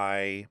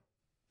 I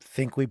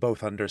think we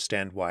both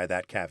understand why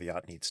that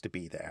caveat needs to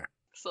be there.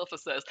 Silpha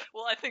says,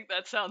 well, I think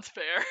that sounds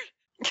fair.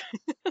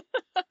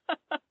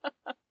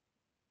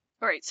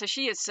 All right, so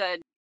she has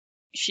said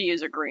she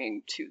is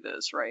agreeing to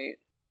this, right?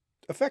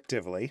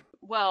 Effectively,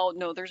 Well,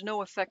 no, there's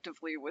no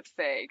effectively with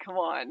Faye. Come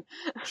on.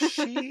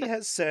 she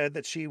has said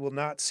that she will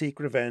not seek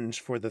revenge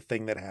for the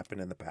thing that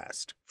happened in the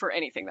past. For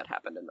anything that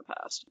happened in the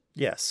past.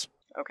 Yes.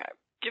 Okay.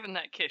 Given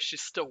that case,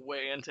 she's still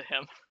way into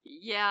him.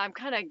 Yeah, I'm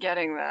kind of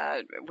getting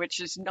that,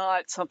 which is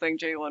not something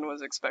Jalen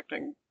was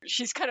expecting.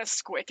 She's kind of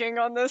squicking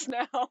on this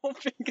now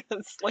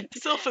because, like,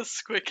 Silpha's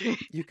squicking.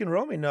 You can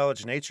roll me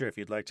knowledge nature if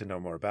you'd like to know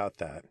more about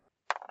that.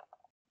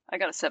 I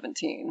got a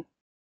 17.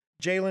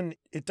 Jalen,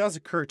 it does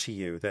occur to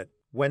you that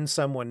when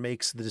someone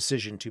makes the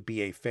decision to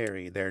be a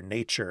fairy, their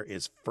nature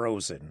is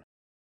frozen.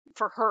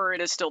 For her,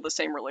 it is still the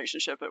same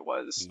relationship it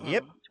was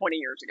Yep. 20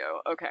 years ago.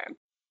 Okay.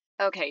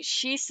 Okay,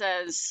 she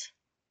says,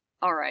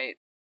 all right,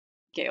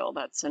 Gail,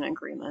 that's an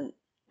agreement.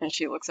 And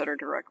she looks at her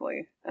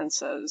directly and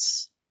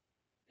says,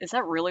 is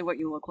that really what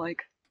you look like?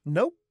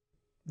 Nope.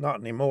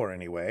 Not anymore,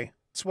 anyway.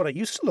 It's what I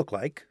used to look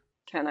like.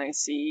 Can I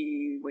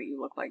see what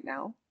you look like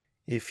now?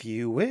 If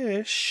you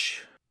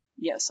wish.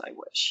 Yes, I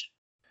wish.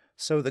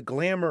 So the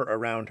glamour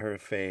around her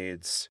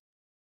fades,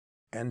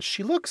 and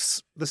she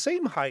looks the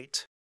same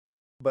height,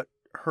 but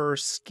her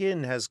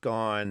skin has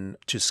gone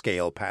to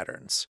scale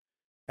patterns,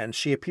 and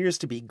she appears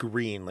to be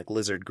green, like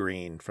lizard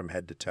green from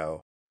head to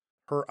toe.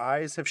 Her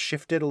eyes have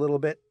shifted a little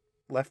bit,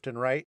 left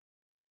and right,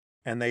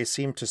 and they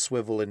seem to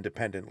swivel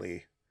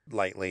independently,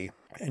 lightly,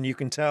 and you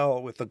can tell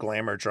with the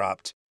glamour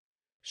dropped,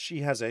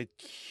 she has a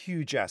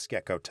huge-ass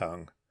gecko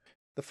tongue.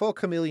 The full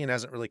chameleon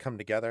hasn't really come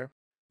together,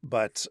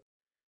 but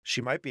she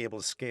might be able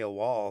to scale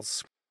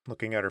walls,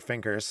 looking at her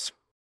fingers.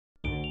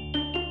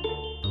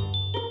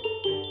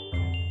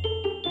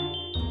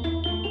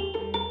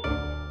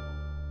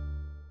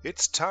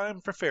 It's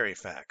time for fairy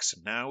facts.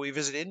 Now we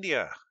visit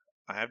India.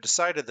 I have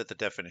decided that the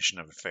definition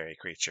of a fairy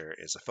creature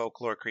is a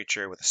folklore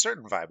creature with a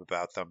certain vibe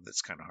about them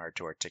that's kind of hard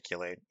to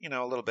articulate. You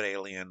know, a little bit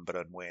alien, but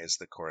in ways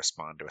that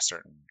correspond to a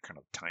certain kind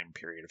of time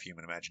period of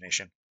human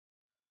imagination.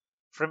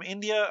 From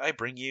India, I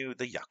bring you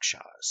the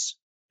Yakshas.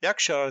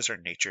 Yakshas are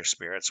nature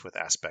spirits with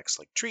aspects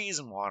like trees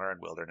and water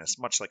and wilderness,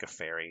 much like a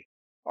fairy.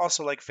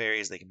 Also, like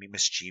fairies, they can be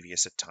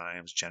mischievous at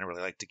times,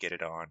 generally like to get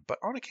it on, but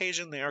on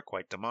occasion they are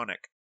quite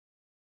demonic.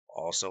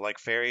 Also, like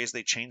fairies,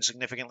 they change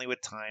significantly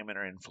with time and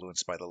are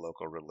influenced by the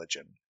local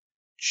religion.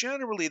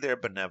 Generally, they're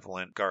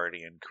benevolent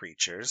guardian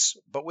creatures,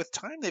 but with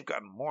time they've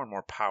gotten more and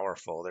more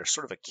powerful. They're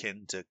sort of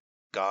akin to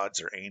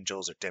gods or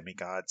angels or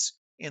demigods.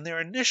 In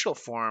their initial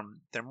form,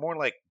 they're more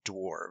like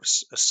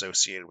dwarves,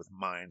 associated with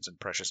mines and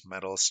precious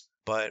metals,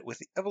 but with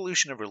the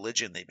evolution of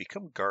religion, they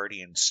become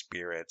guardian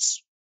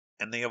spirits,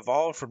 and they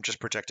evolve from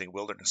just protecting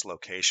wilderness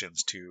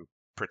locations to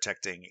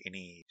protecting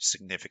any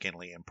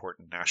significantly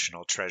important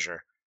national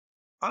treasure.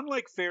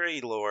 Unlike fairy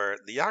lore,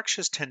 the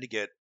Yakshas tend to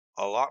get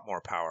a lot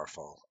more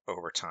powerful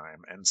over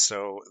time, and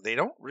so they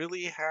don't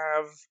really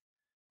have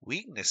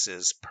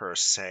weaknesses per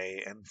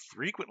se, and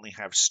frequently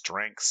have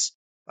strengths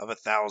of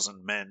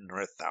 1,000 men or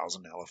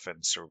 1,000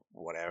 elephants or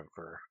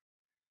whatever.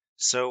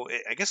 So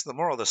I guess the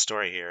moral of the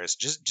story here is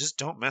just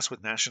don't mess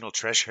with national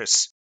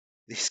treasures.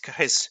 These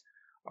guys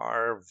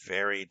are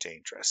very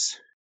dangerous.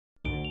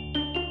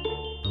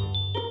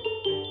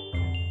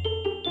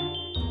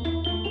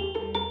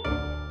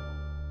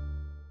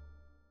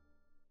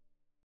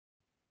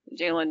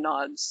 Jalen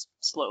nods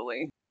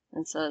slowly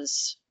and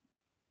says,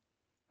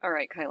 all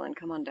right, Kylan,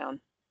 come on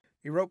down.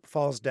 Your rope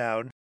falls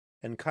down,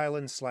 and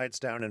Kylan slides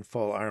down in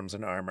full arms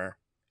and armor.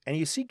 And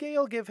you see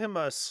Gale give him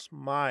a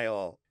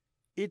smile.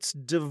 It's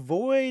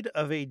devoid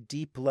of a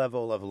deep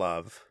level of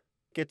love.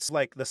 It's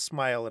like the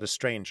smile at a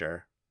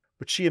stranger.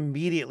 But she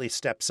immediately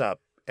steps up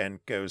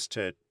and goes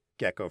to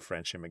Gecko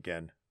French him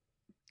again.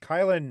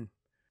 Kylan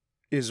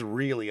is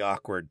really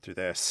awkward through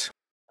this.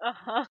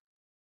 Uh-huh.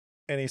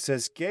 And he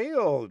says,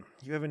 Gale,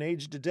 you haven't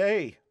aged a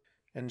day.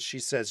 And she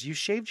says, you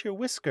shaved your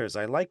whiskers.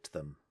 I liked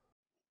them.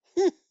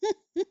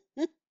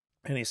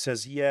 And he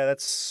says, yeah,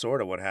 that's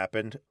sort of what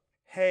happened.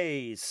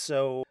 Hey,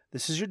 so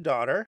this is your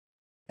daughter?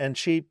 And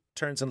she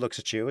turns and looks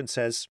at you and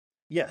says,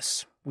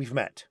 yes, we've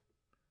met.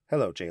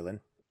 Hello, Jalen.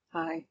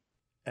 Hi.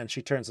 And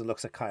she turns and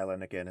looks at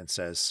Kylan again and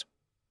says,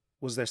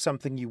 was there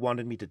something you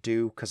wanted me to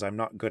do? Because I'm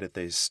not good at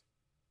these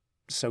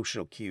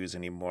social cues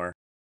anymore.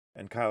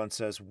 And Kylan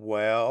says,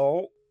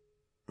 well,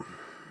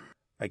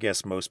 I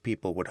guess most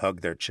people would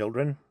hug their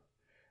children.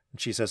 And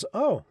she says,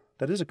 oh,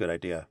 that is a good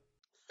idea.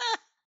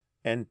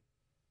 And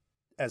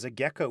as a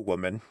gecko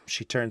woman,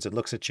 she turns and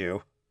looks at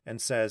you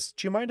and says,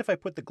 do you mind if I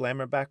put the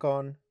glamour back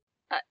on?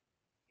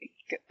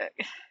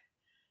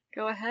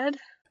 Go ahead.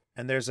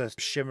 And there's a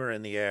shimmer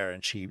in the air,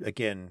 and she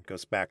again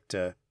goes back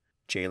to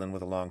Jalen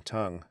with a long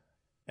tongue.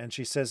 And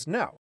she says,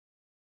 now,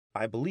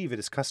 I believe it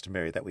is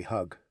customary that we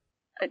hug.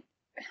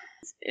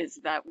 Is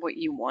that what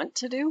you want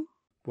to do?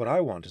 What I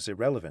want is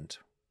irrelevant.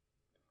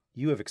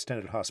 You have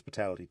extended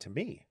hospitality to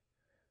me.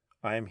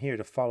 I am here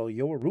to follow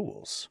your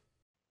rules.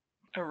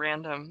 A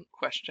random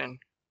question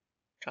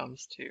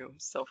comes to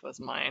Silpha's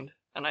mind,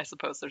 and I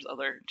suppose there's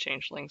other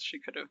changelings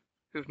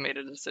who've made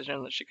a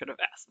decision that she could have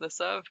asked this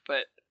of,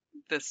 but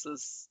this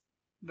is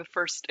the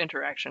first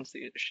interaction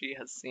she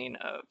has seen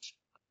of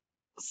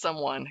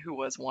someone who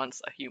was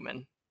once a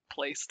human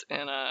placed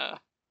in a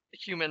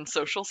human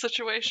social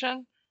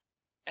situation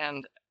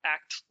and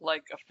act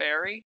like a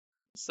fairy.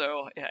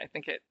 So yeah, I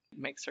think it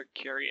makes her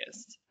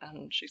curious.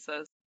 And she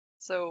says,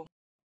 so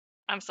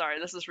I'm sorry,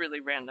 this is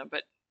really random,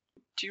 but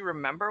do you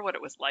remember what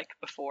it was like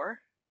before?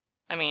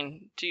 I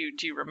mean, do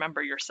you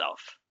remember yourself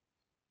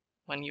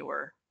when you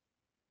were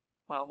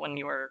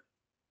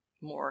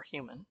more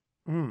human?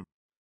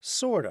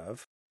 Sort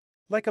of.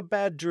 Like a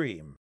bad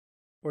dream.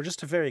 Or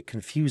just a very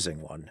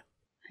confusing one.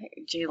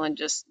 Jalen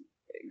just,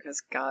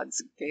 because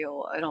God's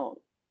Gale, I don't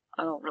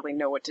really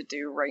know what to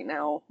do right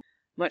now,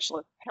 much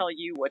less tell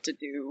you what to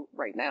do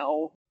right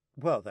now.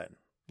 Well then,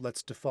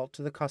 let's default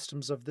to the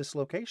customs of this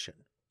location.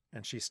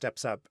 And she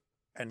steps up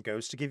and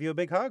goes to give you a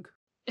big hug.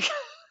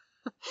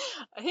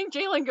 I think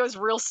Jalen goes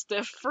real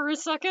stiff for a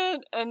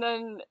second, and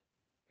then,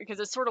 because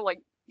it's sort of like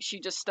she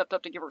just stepped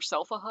up to give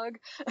herself a hug.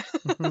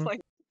 Like,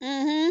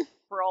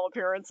 for all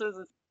appearances,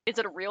 is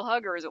it a real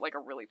hug, or is it like a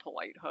really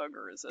polite hug,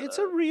 or is it It's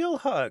a real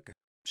hug.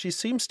 She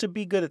seems to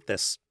be good at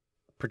this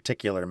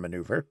particular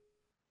maneuver.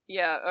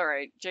 Yeah,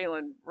 alright,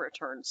 Jalen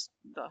returns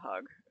the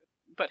hug,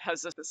 but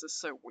has this is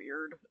so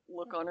weird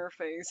look on her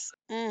face.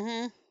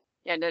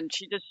 And then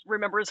she just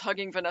remembers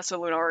hugging Vanessa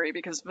Lunari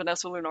because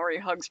Vanessa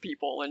Lunari hugs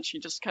people, and she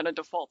just kind of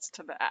defaults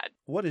to that.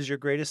 What is your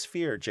greatest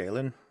fear,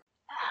 Jalen?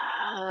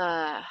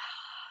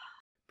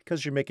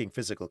 Because you're making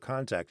physical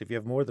contact. If you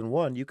have more than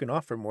one, you can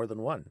offer more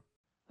than one.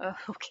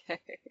 Okay.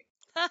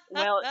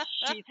 Well,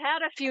 she's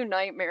had a few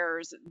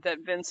nightmares that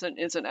Vincent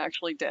isn't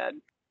actually dead.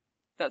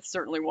 That's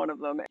certainly one of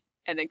them.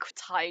 And then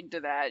tied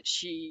to that,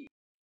 she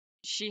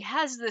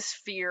has this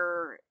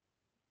fear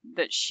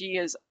that she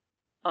is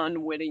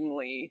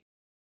unwittingly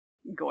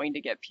going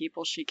to get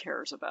people she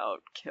cares about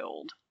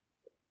killed,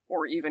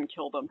 or even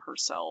kill them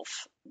herself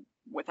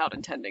without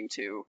intending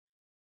to.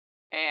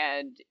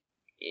 And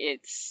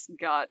it's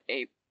got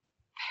a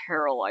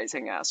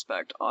paralyzing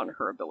aspect on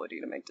her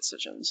ability to make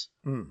decisions.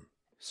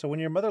 So when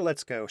your mother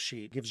lets go,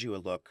 she gives you a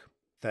look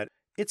that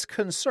it's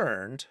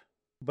concerned,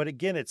 but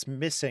again, it's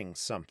missing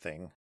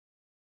something.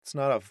 It's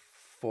not a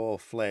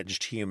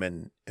full-fledged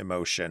human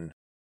emotion.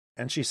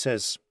 And she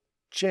says,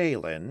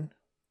 Jalen,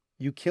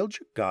 you killed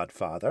your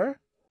godfather?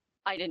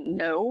 I didn't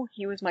know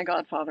he was my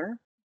godfather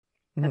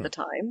at the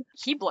time.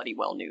 He bloody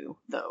well knew,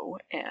 though,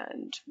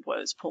 and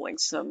was pulling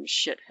some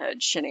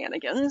shithead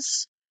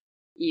shenanigans,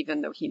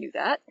 even though he knew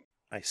that.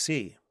 I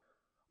see.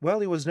 Well,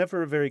 he was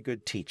never a very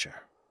good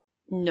teacher.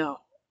 No,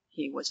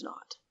 he was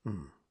not.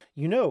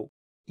 You know,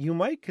 you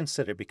might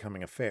consider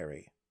becoming a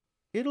fairy.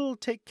 It'll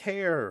take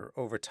care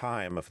over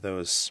time of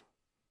those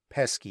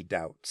pesky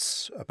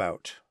doubts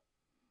about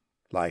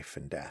life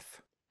and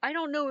death. I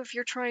don't know if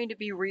you're trying to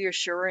be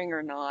reassuring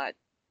or not,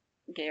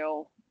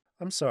 Gale.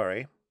 I'm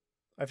sorry.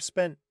 I've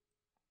spent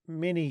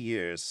many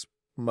years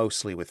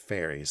mostly with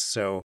fairies,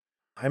 so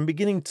I'm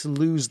beginning to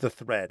lose the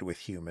thread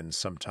with humans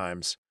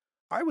sometimes.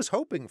 I was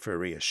hoping for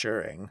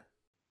reassuring.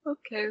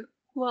 Okay,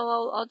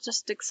 well, I'll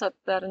just accept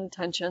that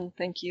intention.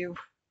 Thank you.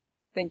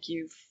 Thank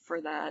you for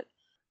that.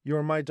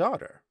 You're my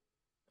daughter.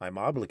 I'm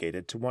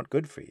obligated to want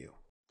good for you.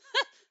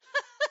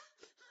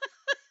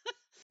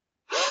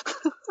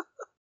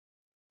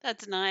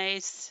 That's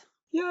nice.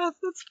 Yeah,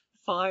 that's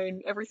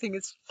fine. Everything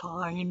is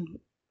fine.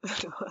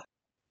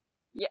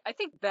 Yeah, I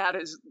think that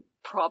is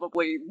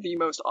probably the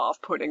most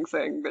off-putting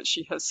thing that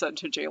she has said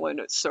to Jalen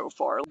so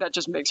far. That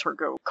just makes her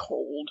go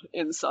cold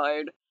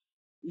inside.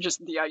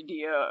 Just the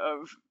idea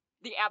of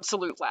the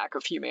absolute lack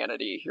of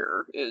humanity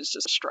here is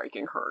just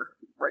striking her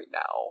right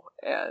now.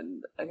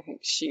 And I think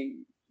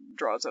she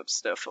draws up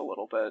stiff a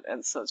little bit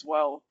and says,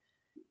 well,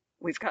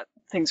 we've got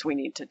things we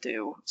need to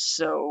do,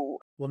 so...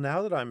 Well,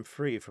 now that I'm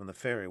free from the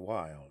fairy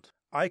wild,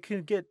 I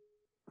can get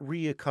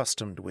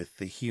reaccustomed with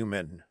the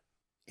human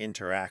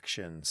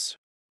interactions.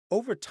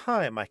 Over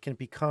time, I can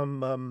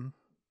become,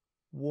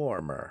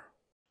 warmer.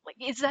 Like,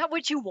 is that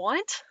what you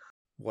want?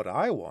 What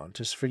I want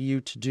is for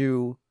you to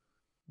do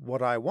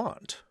what I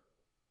want.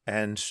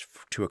 And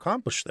to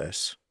accomplish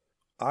this,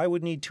 I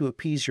would need to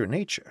appease your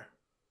nature.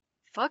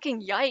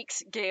 Fucking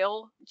yikes,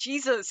 Gale.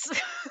 Jesus.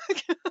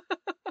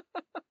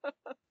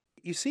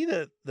 You see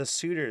that the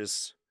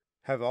suitors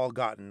have all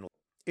gotten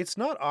It's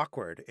not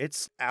awkward.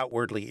 It's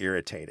outwardly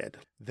irritated.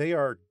 They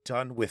are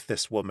done with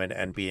this woman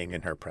and being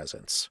in her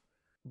presence.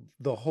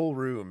 The whole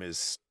room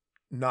is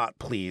not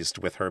pleased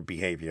with her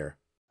behavior.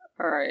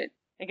 All right.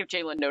 I think if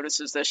Jalen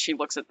notices this, she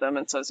looks at them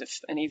and says,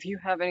 if any of you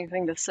have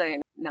anything to say,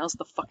 now's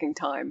the fucking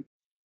time.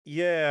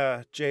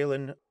 Yeah,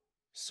 Jalen,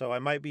 so I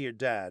might be your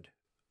dad.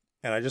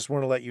 And I just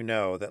want to let you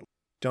know that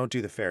don't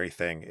do the fairy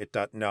thing.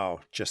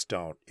 No, just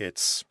don't.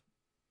 It's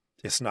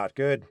not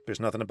good. There's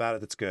nothing about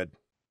it that's good.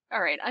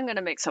 All right, I'm going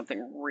to make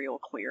something real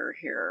clear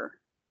here.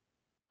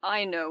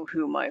 I know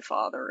who my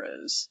father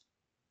is.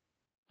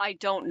 I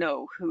don't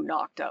know who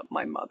knocked up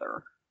my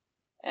mother.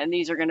 And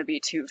these are going to be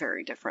two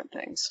very different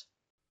things.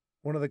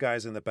 One of the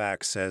guys in the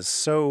back says,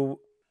 so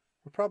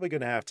we're probably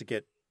going to have to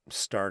get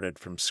started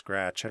from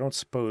scratch. I don't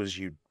suppose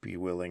you'd be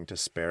willing to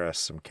spare us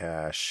some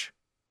cash.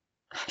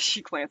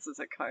 She glances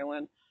at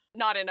Kylan.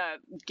 Not in a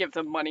give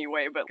them money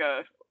way, but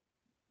a,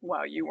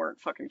 wow, you weren't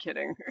fucking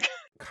kidding.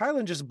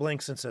 Kylan just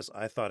blinks and says,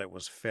 I thought it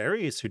was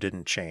fairies who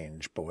didn't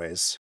change,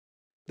 boys.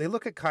 They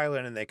look at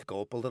Kylan and they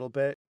gulp a little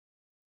bit.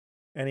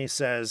 And he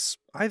says,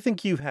 I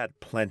think you've had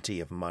plenty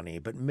of money,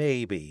 but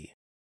maybe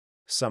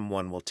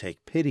someone will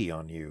take pity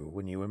on you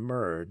when you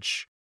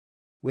emerge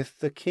with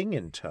the king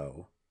in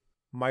tow.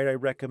 Might I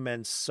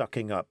recommend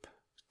sucking up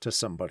to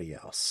somebody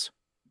else?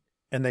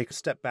 And they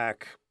step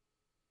back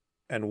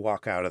and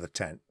walk out of the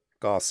tent,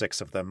 all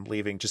 6 of them,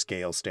 leaving just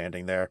Gale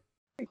standing there.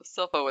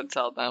 Silpha would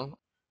tell them,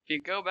 if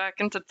you go back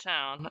into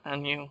town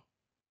and you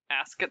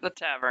ask at the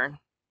tavern,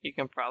 you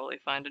can probably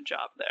find a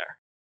job there.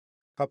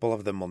 A couple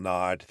of them will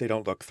nod. They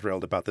don't look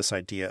thrilled about this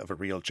idea of a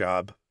real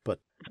job, but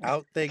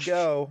out they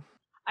go.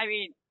 I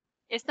mean,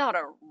 it's not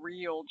a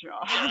real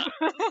job.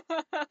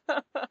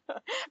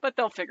 But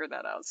they'll figure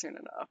that out soon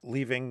enough.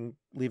 Leaving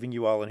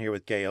you all in here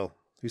with Gale,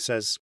 who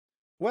says,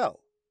 well,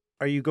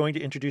 are you going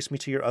to introduce me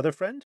to your other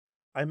friend?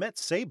 I met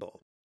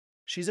Sable.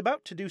 She's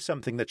about to do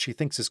something that she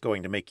thinks is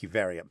going to make you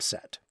very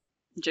upset.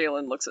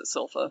 Jalen looks at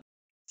Silpha.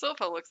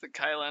 Silpha looks at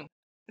Kylan.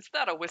 Is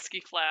that a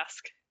whiskey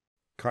flask?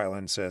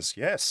 Kylan says,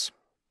 yes.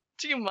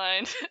 Do you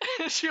mind?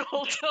 She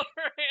holds out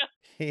her hand.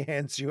 He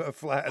hands you a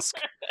flask.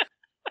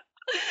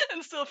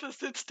 And Silpha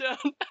sits down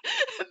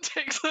and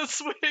takes a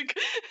swig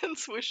and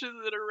swishes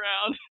it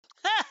around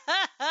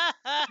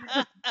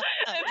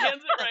and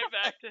hands it right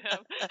back to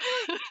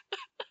him.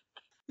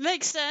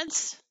 Makes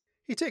sense.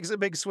 He takes a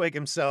big swig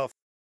himself,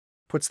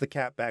 puts the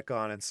cap back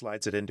on, and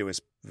slides it into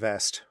his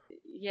vest.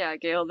 Yeah,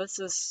 Gale, this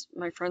is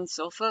my friend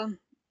Silpha.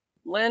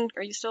 Lynn,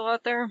 are you still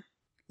out there?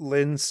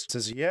 Lynn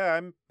says, yeah,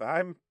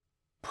 I'm,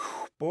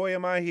 boy,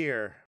 am I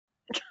here.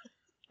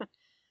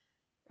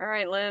 All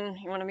right, Lynn,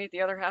 you want to meet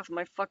the other half of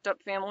my fucked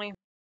up family?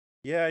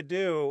 Yeah, I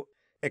do.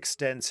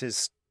 Extends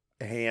his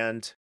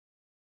hand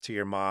to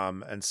your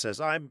mom and says,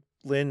 I'm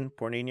Lynn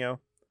Pornino.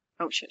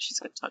 Oh shit, she's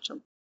gonna touch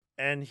him.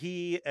 And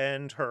he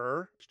and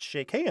her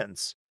shake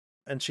hands.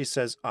 And she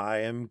says, I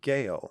am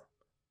Gale.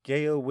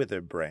 Gale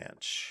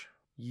Witherbranch.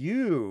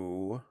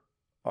 You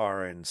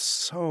are in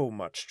so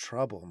much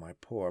trouble, my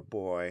poor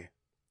boy.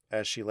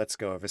 As she lets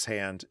go of his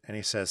hand, and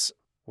he says,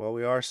 well,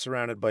 we are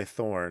surrounded by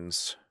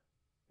thorns.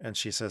 And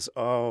she says,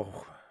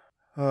 oh,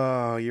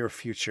 your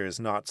future is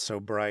not so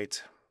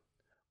bright.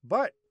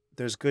 But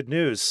there's good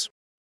news.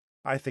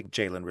 I think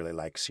Jalen really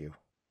likes you.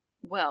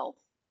 Well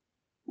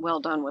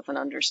done with an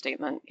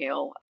understatement,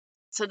 Gale.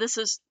 So this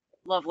is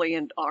lovely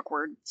and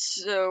awkward,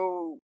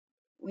 so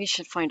we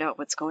should find out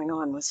what's going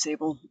on with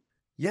Sable.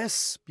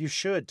 Yes, you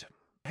should.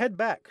 Head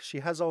back. She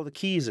has all the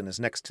keys and is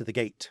next to the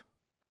gate.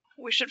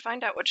 We should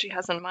find out what she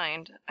has in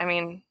mind. I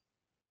mean,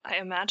 I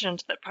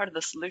imagined that part of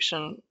the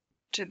solution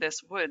to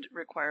this would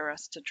require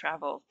us to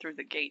travel through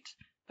the gate,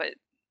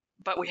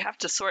 but we have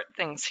to sort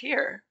things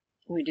here.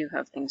 We do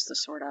have things to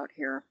sort out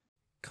here.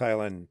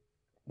 Kylan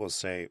will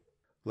say,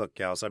 look,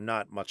 gals, I'm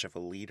not much of a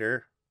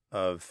leader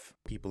of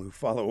people who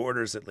follow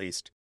orders, at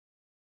least.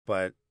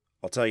 But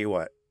I'll tell you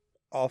what,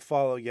 I'll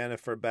follow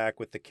Yennefer back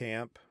with the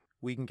camp.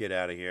 We can get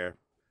out of here.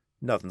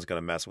 Nothing's going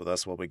to mess with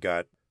us while we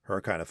got her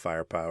kind of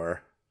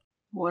firepower.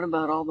 What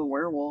about all the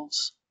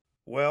werewolves?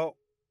 Well,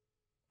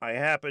 I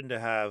happen to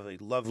have a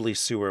lovely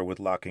sewer with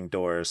locking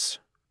doors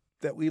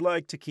that we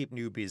like to keep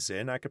newbies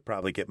in. I could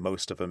probably get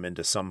most of them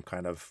into some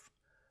kind of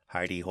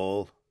hidey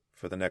hole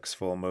for the next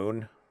full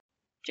moon.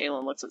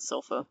 Jalen looks at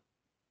Silpha.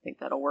 Think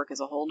that'll work as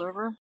a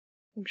holdover?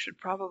 We should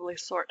probably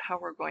sort how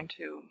we're going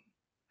to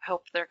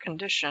help their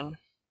condition.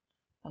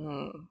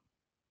 And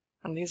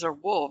these are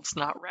wolves,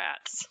 not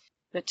rats.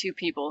 The 2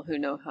 people who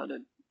know how to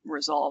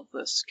resolve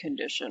this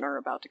condition are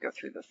about to go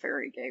through the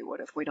fairy gate. What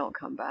if we don't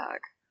come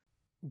back?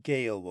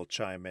 Gale will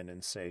chime in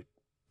and say,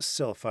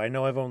 Silpha, I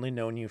know I've only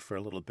known you for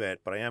a little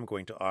bit, but I am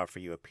going to offer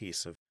you a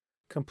piece of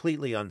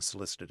completely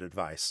unsolicited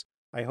advice.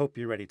 I hope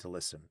you're ready to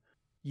listen.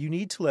 You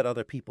need to let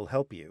other people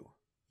help you.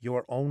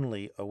 You're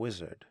only a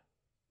wizard.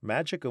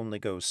 Magic only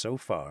goes so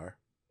far.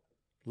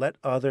 Let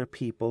other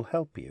people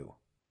help you.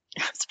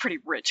 It's pretty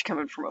rich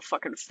coming from a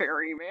fucking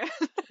fairy, man.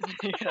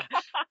 Yeah.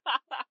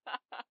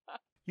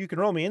 You can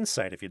roll me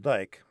insight if you'd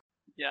like.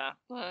 Yeah,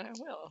 I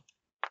will.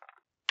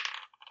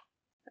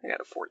 I got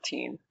a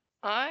 14.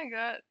 I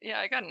got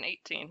an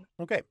 18.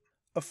 Okay.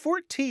 A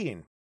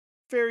 14.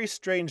 Very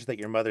strange that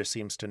your mother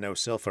seems to know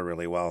Silpha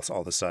really well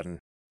all of a sudden.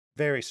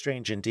 Very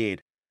strange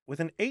indeed. With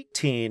an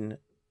 18,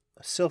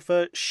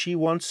 Silpha, she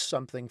wants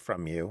something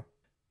from you,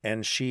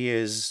 and she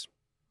is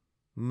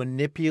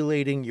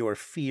manipulating your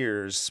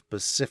fears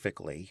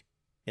specifically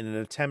in an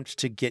attempt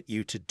to get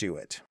you to do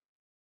it.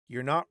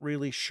 You're not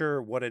really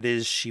sure what it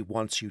is she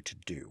wants you to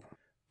do,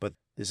 but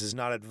this is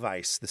not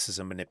advice, this is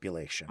a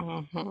manipulation.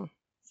 Mm-hmm.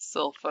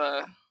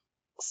 Silpha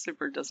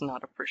super does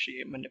not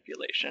appreciate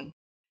manipulation,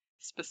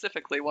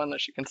 specifically one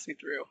that she can see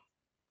through.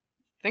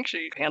 I think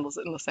she handles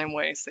it in the same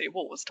way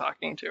Sable was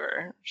talking to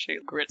her. She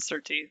grits her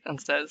teeth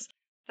and says,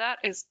 "That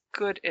is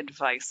good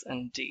advice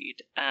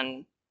indeed,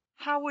 and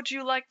how would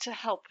you like to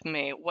help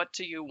me? What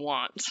do you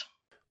want?"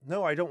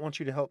 No, I don't want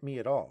you to help me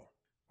at all.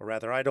 Or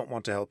rather, I don't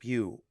want to help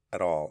you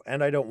at all,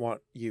 and I don't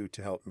want you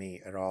to help me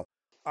at all.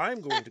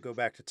 I'm going to go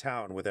back to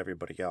town with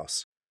everybody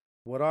else.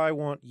 What I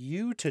want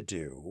you to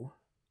do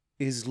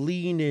is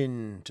lean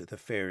into the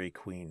Fairy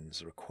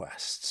Queen's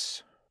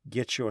requests.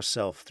 Get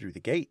yourself through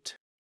the gate.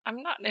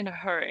 I'm not in a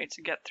hurry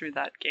to get through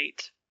that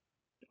gate.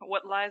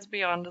 What lies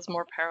beyond is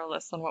more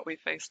perilous than what we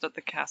faced at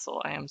the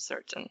castle, I am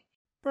certain.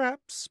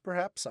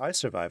 Perhaps I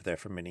survived there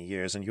for many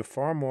years, and you're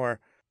far more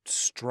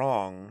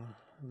strong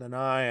than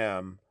I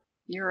am.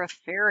 You're a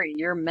fairy.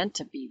 You're meant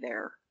to be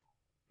there.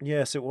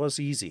 Yes, it was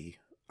easy.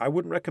 I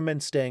wouldn't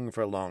recommend staying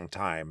for a long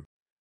time.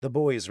 The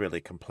boys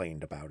really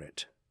complained about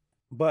it.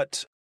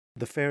 But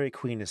the Fairy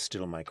Queen is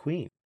still my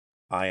queen.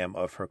 I am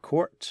of her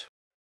court,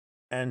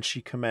 and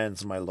she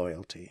commands my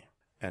loyalty,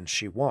 and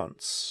she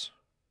wants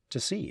to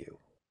see you.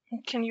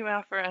 Can you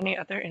offer any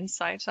other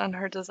insight on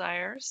her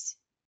desires?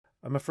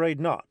 I'm afraid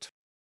not,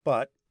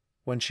 but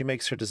when she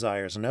makes her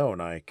desires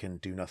known, I can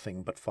do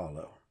nothing but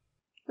follow.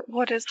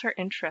 What is her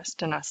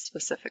interest in us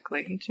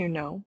specifically? Do you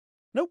know?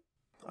 Nope.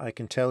 I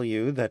can tell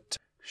you that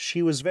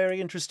she was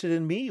very interested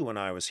in me when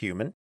I was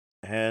human,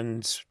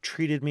 and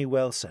treated me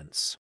well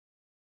since.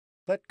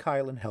 Let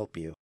Kylan help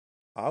you.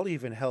 I'll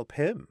even help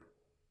him,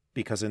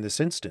 because in this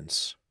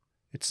instance,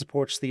 it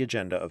supports the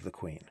agenda of the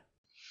Queen.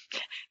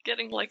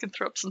 Getting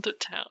lycanthropes into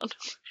town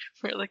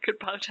where they could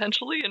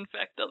potentially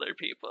infect other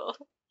people.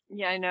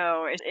 Yeah, I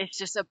know. It's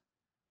just a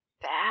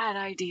bad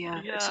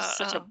idea. Yeah. It's just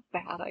such a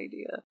bad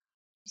idea.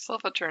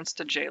 Silpha turns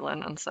to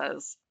Jalen and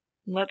says,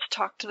 "Let's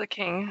talk to the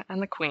king and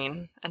the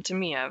queen and to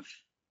Miev.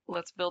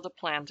 Let's build a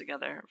plan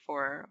together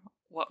for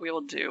what we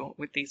will do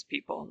with these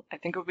people. I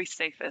think it would be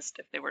safest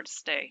if they were to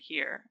stay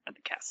here at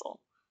the castle."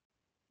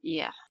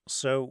 Yeah.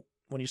 So,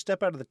 when you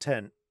step out of the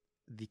tent,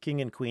 the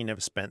king and queen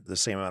have spent the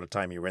same amount of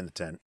time you were in the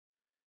tent,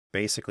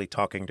 basically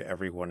talking to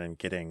everyone and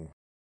getting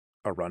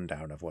a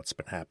rundown of what's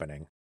been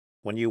happening.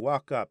 When you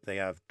walk up, they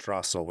have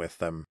Drossel with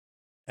them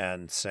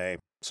and say,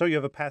 "So you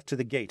have a path to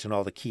the gate and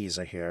all the keys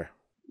are here."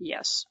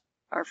 Yes.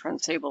 Our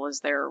friend Sable is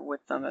there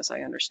with them, as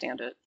I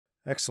understand it.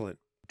 Excellent.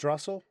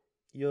 Drossel,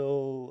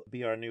 you'll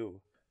be our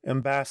new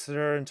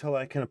ambassador until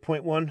I can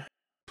appoint one.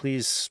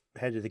 Please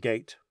head to the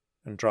gate.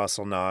 And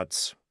Drossel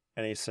nods,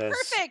 and he says,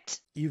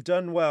 Perfect! "You've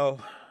done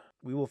well.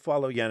 We will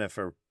follow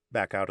Yennefer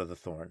back out of the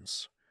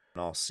Thorns.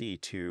 And I'll see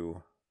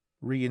to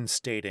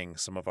reinstating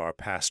some of our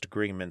past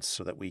agreements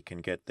so that we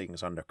can get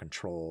things under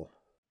control."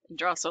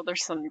 Drossel,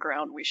 there's some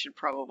ground we should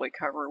probably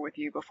cover with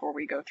you before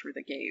we go through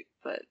the gate,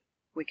 but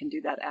we can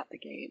do that at the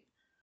gate.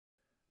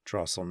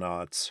 Drossel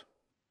nods.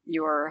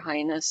 Your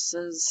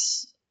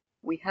Highnesses,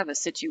 we have a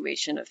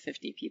situation of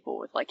 50 people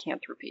with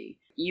lycanthropy.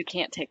 You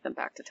can't take them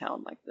back to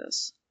town like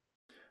this.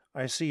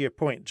 I see your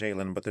point,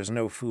 Jalen, but there's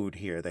no food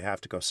here. They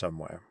have to go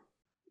somewhere.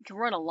 You can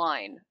run a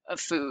line of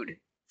food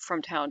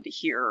from town to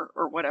here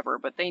or whatever,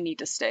 but they need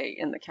to stay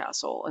in the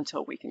castle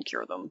until we can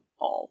cure them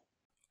all.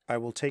 I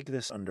will take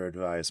this under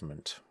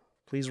advisement.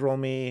 Please roll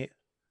me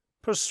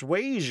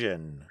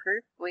persuasion.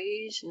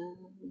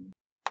 Persuasion.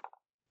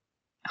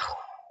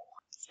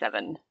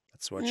 7.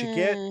 That's what you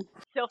get.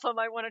 Silpha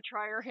might want to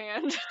try her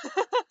hand.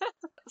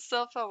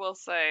 Silpha will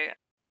say,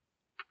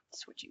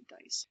 Switching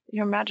dice.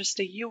 "Your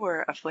Majesty, you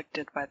were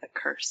afflicted by the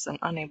curse and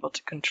unable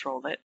to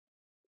control it.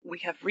 We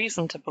have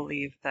reason to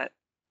believe that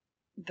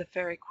the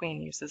Fairy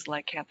Queen uses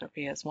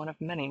lycanthropy as one of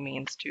many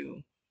means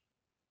to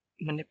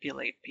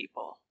manipulate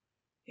people.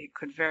 It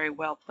could very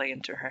well play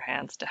into her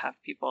hands to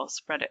have people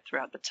spread it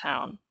throughout the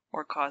town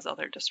or cause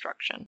other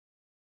destruction.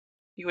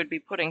 You would be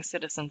putting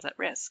citizens at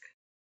risk."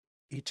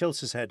 He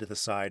tilts his head to the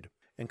side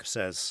and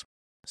says,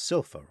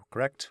 "Silpha,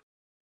 correct?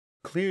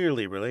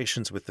 Clearly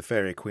relations with the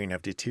Fairy Queen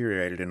have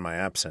deteriorated in my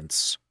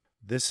absence.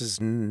 This is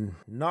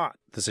not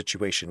the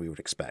situation we would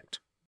expect."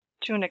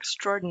 To an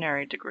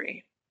extraordinary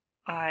degree.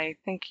 I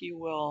think you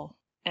will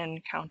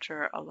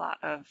encounter a lot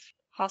of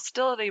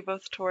hostility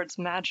both towards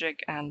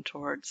magic and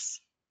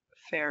towards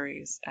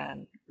fairies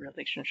and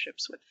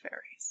relationships with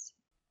fairies.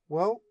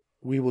 Well,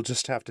 we will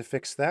just have to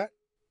fix that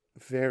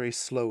very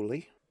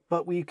slowly,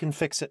 but we can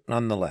fix it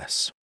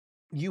nonetheless.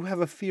 You have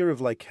a fear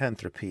of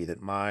lycanthropy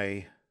that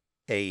my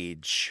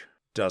age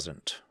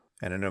doesn't,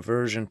 and an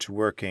aversion to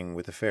working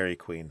with the Fairy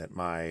Queen that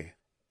my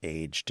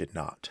age did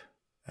not.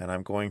 and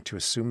I'm going to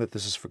assume that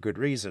this is for good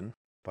reason,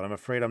 but I'm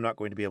afraid I'm not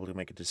going to be able to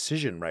make a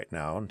decision right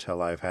now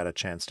until I've had a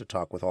chance to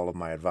talk with all of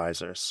my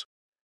advisors,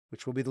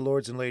 which will be the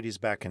lords and ladies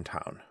back in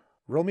town.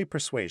 Roll me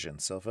persuasion,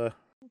 Silva.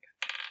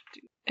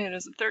 It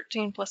is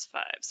 13 plus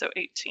 5, so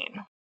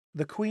 18.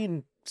 The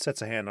queen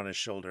sets a hand on his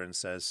shoulder and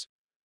says,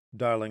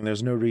 Darling,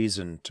 there's no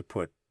reason to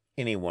put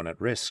anyone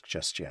at risk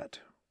just yet.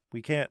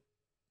 We can't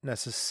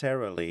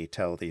necessarily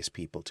tell these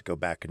people to go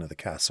back into the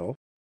castle.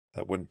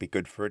 That wouldn't be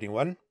good for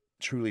anyone.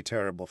 Truly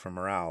terrible for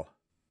morale.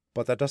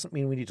 But that doesn't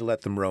mean we need to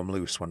let them roam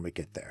loose when we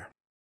get there.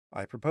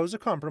 I propose a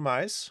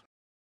compromise.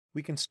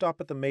 We can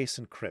stop at the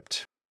Mason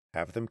Crypt.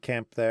 Have them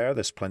camp there.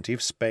 There's plenty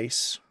of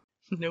space.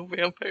 No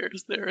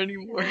vampires there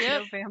anymore.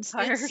 Yep, No it's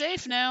vampires.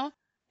 safe now.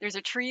 There's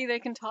a tree they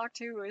can talk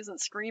to who isn't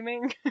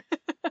screaming.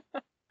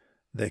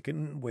 They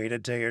can wait a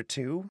day or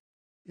two.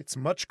 It's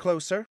much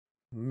closer.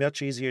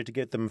 Much easier to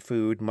get them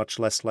food, much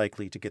less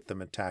likely to get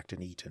them attacked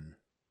and eaten.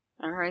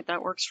 All right,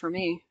 that works for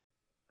me.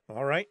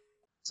 All right.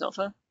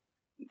 Zilpha?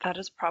 That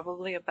is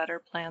probably a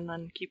better plan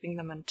than keeping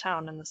them in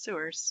town in the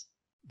sewers.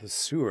 The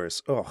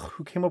sewers. Ugh,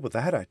 who came up with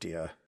that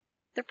idea?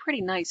 They're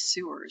pretty nice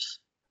sewers.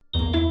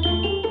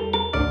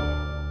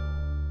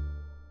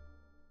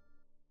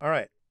 All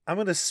right. I'm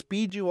going to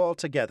speed you all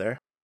together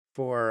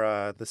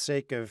for the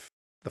sake of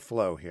the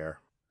flow here.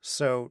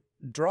 So,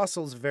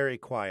 Drossel's very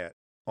quiet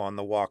on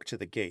the walk to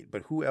the gate,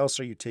 but who else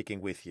are you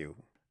taking with you?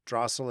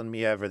 Drossel and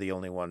Miev are the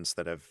only ones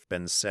that have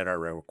been set a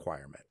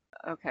requirement.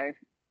 Okay.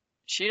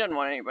 She doesn't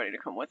want anybody to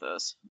come with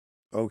us.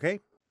 Okay.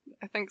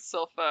 I think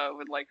Silpha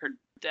would like her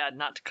dad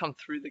not to come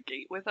through the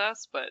gate with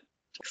us, but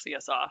to see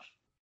us off.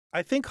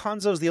 I think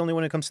Hanzo's the only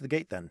one who comes to the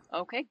gate then.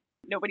 Okay.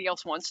 Nobody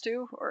else wants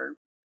to? Or,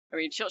 I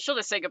mean, she'll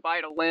just say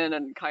goodbye to Lynn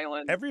and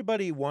Kylan.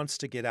 Everybody wants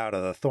to get out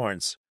of the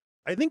Thorns.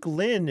 I think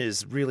Lynn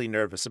is really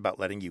nervous about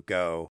letting you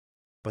go,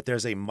 but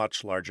there's a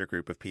much larger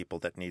group of people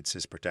that needs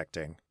his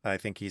protecting. I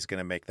think he's going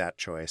to make that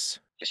choice.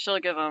 She'll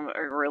give him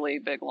a really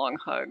big long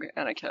hug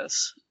and a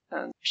kiss.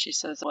 And she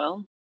says,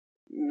 well,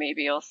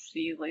 maybe I'll see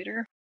you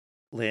later.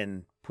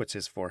 Lynn puts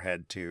his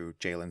forehead to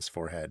Jalen's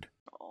forehead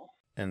Oh.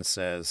 and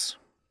says,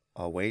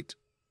 I'll wait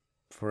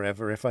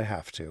forever if I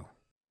have to.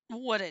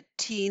 What a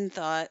teen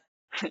thought.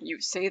 You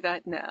say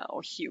that now,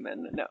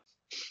 human. No.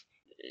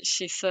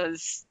 She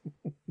says,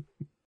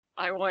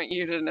 I want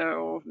you to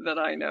know that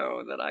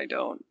I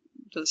don't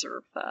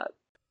deserve that.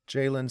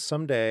 Jalen,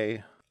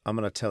 someday I'm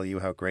going to tell you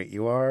how great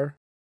you are,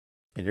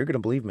 and you're going to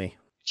believe me.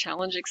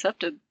 Challenge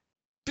accepted.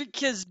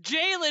 Because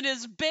Jalen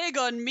is big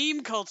on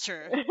meme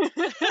culture.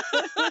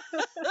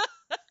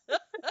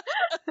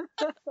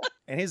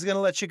 And he's going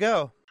to let you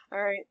go.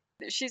 All right.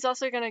 She's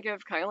also going to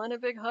give Kylan a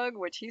big hug,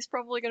 which he's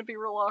probably going to be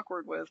real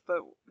awkward with, but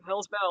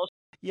hell's bells.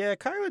 Yeah,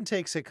 Kylan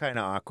takes it kind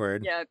of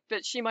awkward. Yeah,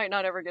 but she might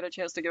not ever get a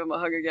chance to give him a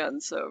hug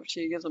again, so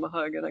she gives him a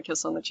hug and a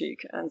kiss on the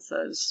cheek and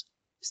says,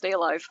 stay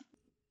alive.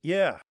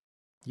 Yeah,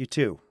 you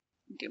too.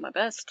 Do my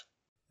best.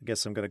 I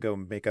guess I'm going to go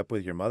make up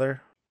with your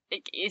mother.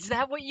 Is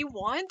that what you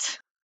want?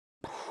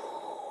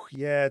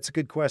 Yeah, it's a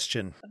good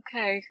question.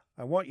 Okay.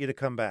 I want you to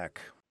come back.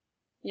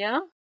 Yeah?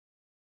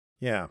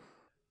 Yeah,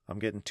 I'm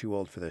getting too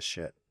old for this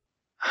shit.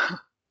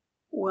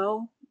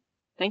 Well,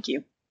 thank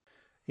you.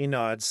 He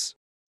nods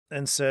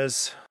and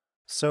says,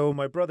 so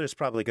my brother's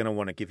probably going to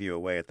want to give you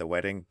away at the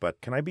wedding,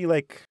 but can I be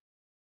like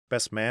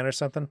best man or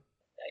something?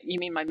 You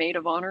mean my maid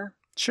of honor?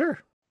 Sure.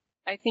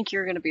 I think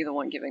you're going to be the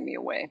one giving me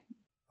away.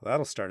 Well,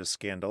 that'll start a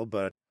scandal,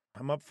 but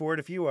I'm up for it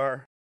if you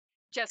are.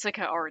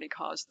 Jessica already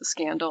caused the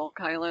scandal,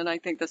 Kylan. I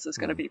think this is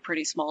going to be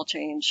pretty small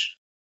change.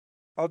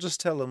 I'll just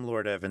tell him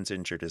Lord Evans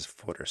injured his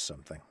foot or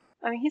something.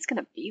 I mean, he's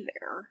going to be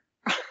there.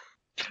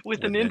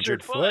 With an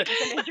injured foot.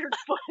 With an injured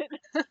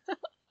foot.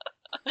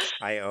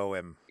 I owe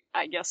him.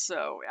 I guess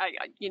so.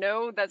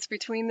 That's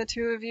between the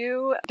two of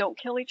you. Don't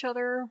kill each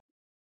other,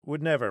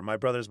 Would never. My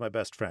brother's my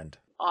best friend.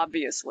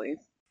 obviously.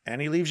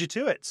 And he leaves you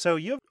to it. So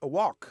you have a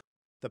walk.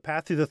 The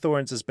path through the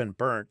thorns has been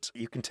burnt.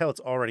 You can tell it's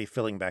already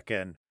filling back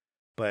in,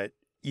 but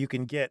you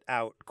can get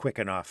out quick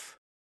enough.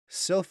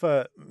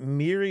 Silpha,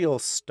 Muriel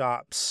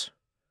stops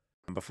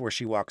before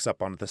she walks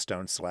up onto the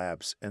stone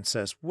slabs and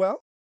says,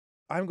 well,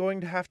 I'm going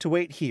to have to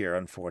wait here,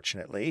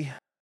 unfortunately.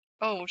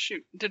 Oh,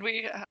 shoot. Did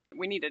we...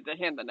 We needed to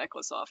hand the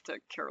necklace off to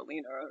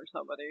Carolina or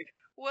somebody.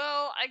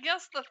 Well, I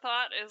guess the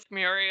thought is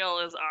Muriel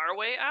is our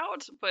way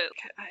out, but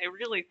I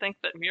really think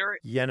that Muriel...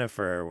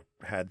 Yennefer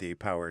had the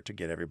power to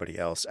get everybody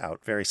else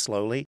out very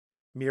slowly.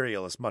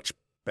 Muriel is much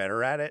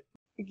better at it.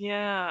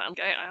 Yeah,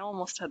 I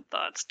almost had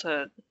thoughts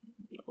to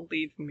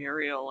leave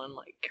Muriel in,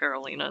 like,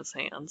 Carolina's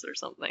hands or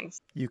something,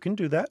 You can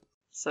do that.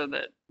 so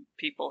that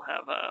people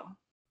have a...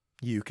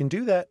 You can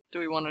do that. Do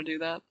we want to do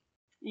that?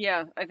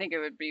 Yeah, I think it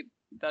would be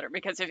better,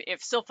 because if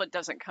Silpha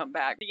doesn't come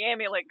back, the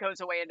amulet goes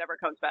away and never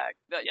comes back.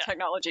 The Yeah.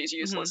 technology is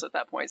useless at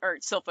that point. Or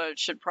Silpha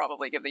should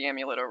probably give the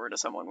amulet over to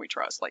someone we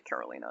trust, like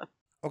Carolina.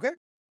 Okay.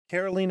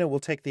 Carolina will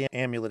take the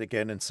amulet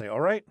again and say,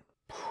 all right,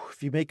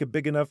 if you make a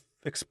big enough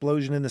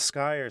explosion in the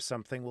sky or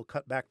something, we'll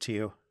cut back to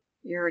you.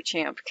 You're a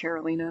champ,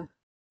 Carolina.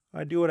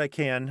 I do what I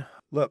can.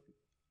 Look,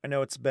 I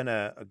know it's been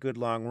a good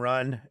long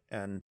run,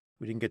 and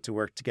We didn't get to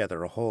work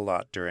together a whole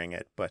lot during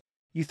it, but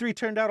you three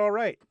turned out all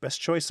right.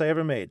 Best choice I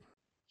ever made.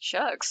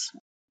 Shucks.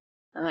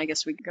 And I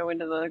guess we could go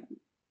into the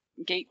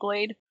gate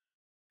glade.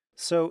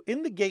 So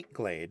in the Gate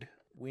Glade,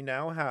 we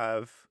now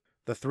have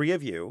the three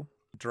of you,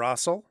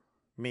 Drossel,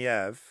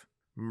 Miev,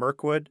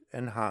 Mirkwood,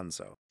 and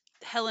Hanzo.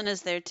 Helen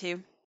is there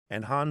too.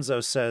 And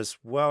Hanzo says,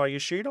 well, are you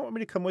sure you don't want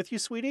me to come with you,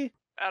 sweetie?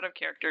 Out of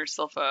character,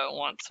 Silpha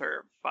wants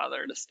her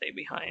father to stay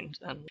behind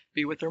and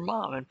be with her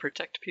mom and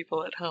protect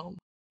people at home.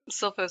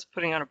 Silpha is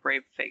putting on a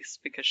brave face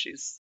because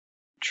she's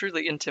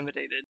truly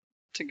intimidated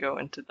to go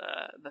into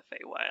the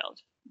Feywild.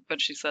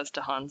 But she says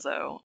to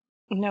Hanzo,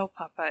 no,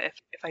 Papa,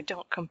 if I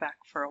don't come back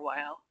for a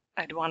while,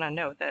 I'd want to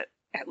know that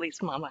at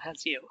least Mama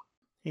has you.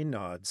 He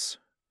nods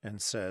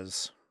and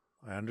says,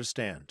 I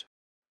understand.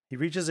 He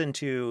reaches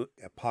into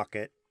a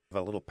pocket of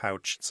a little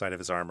pouch inside of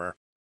his armor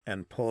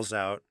and pulls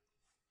out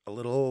a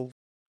little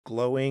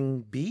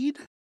glowing bead.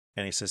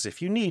 And he says,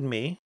 if you need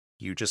me,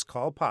 you just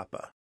call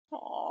Papa.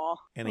 Aww.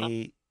 And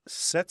he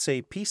sets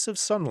a piece of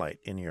sunlight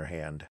in your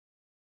hand.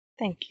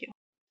 Thank you.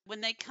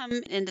 When they come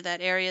into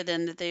that area,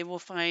 then they will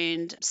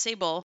find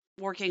Sable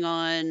working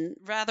on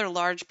rather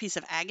large piece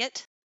of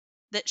agate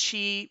that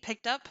she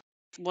picked up.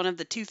 One of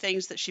the two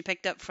things that she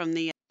picked up from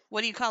the,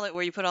 what do you call it,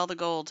 where you put all the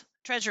gold?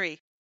 Treasury.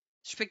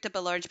 She picked up a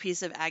large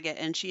piece of agate,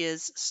 and she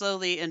is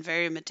slowly and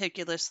very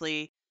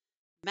meticulously,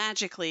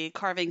 magically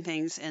carving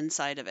things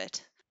inside of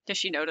it. Does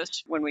she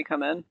notice when we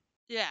come in?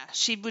 Yeah,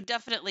 she would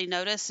definitely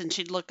notice, and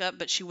she'd look up,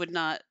 but she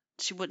wouldn't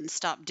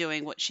stop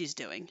doing what she's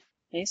doing.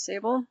 Hey,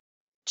 Sable?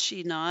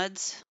 She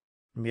nods.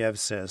 Miev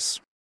says,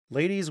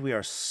 ladies, we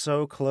are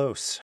so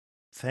close.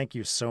 Thank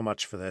you so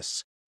much for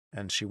this.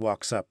 And she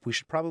walks up. We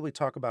should probably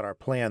talk about our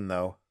plan,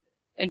 though.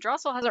 And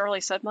Drossel hasn't really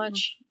said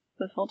much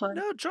this whole time?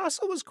 No,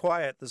 Drossel was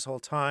quiet this whole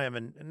time,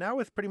 and now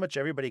with pretty much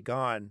everybody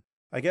gone,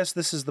 I guess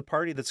this is the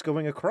party that's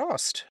going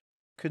across.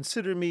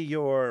 Consider me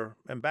your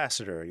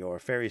ambassador, your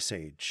fairy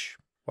sage.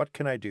 What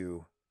can I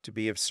do to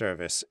be of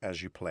service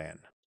as you plan?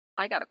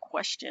 I got a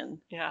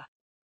question. Yeah.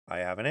 I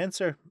have an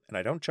answer, and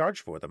I don't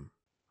charge for them.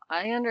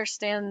 I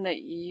understand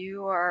that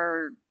you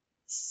are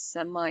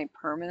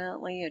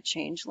semi-permanently a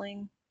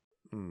changeling.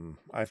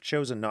 I've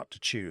chosen not to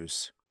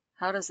choose.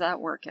 How does that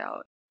work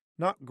out?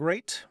 Not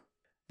great.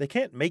 They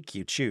can't make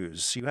you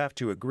choose. You have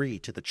to agree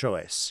to the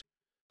choice.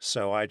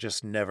 So I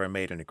just never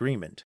made an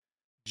agreement.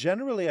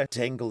 Generally, I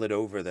dangle it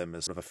over them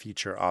as sort of a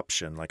future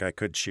option, like I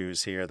could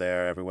choose here,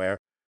 there, everywhere.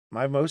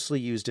 I've mostly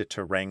used it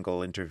to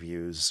wrangle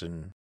interviews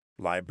and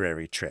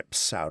library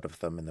trips out of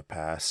them in the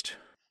past.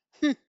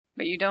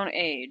 But you don't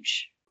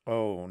age.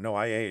 Oh, no,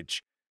 I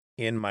age.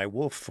 In my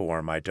wolf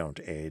form, I don't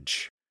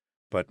age.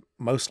 But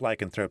most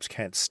lycanthropes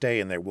can't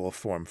stay in their wolf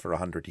form for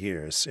 100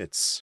 years.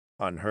 It's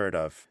unheard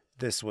of.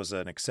 This was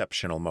an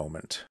exceptional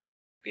moment.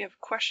 We have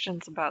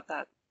questions about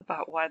that,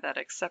 about why that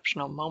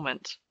exceptional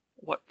moment,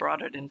 what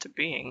brought it into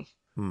being.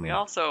 We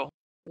also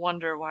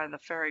wonder why the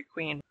Fairy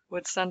Queen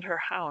would send her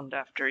hound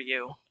after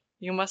you.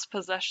 You must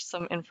possess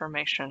some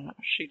information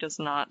she does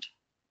not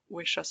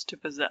wish us to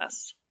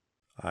possess.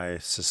 I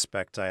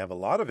suspect I have a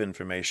lot of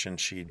information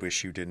she'd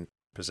wish you didn't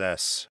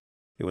possess.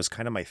 It was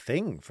kind of my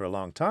thing for a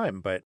long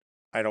time, but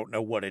I don't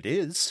know what it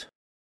is.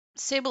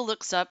 Sable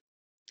looks up,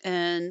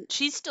 and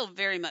she's still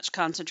very much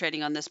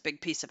concentrating on this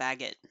big piece of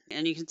agate.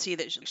 And you can see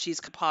that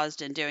she's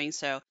paused in doing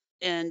so.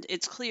 And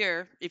it's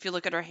clear, if you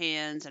look at her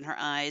hands and her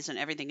eyes and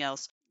everything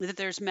else, that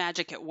there's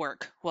magic at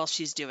work while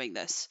she's doing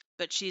this.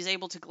 But she's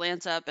able to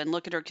glance up and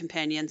look at her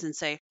companions and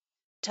say,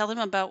 tell them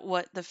about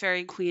what the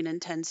Fairy Queen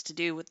intends to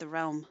do with the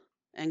realm,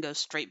 and go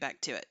straight back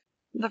to it.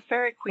 The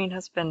Fairy Queen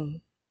has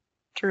been,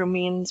 through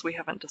means we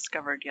haven't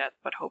discovered yet,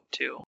 but hope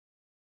to,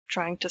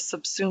 trying to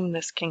subsume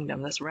this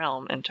kingdom, this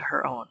realm, into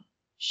her own.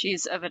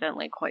 She's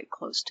evidently quite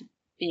close to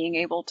being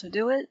able to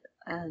do it,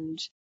 and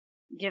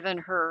given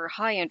her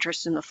high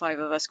interest in the five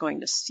of us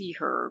going to see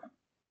her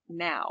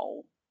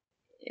now,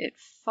 it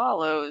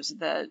follows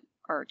that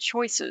our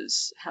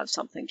choices have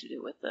something to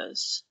do with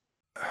this.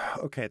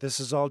 Okay, this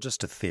is all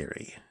just a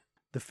theory.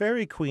 The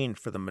Fairy Queen,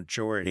 for the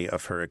majority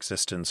of her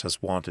existence,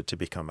 has wanted to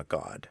become a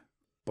god.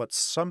 But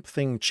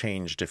something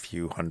changed a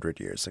few hundred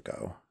years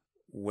ago,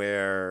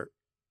 where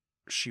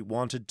she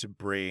wanted to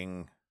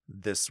bring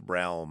this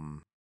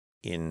realm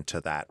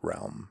into that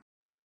realm,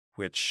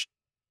 which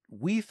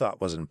we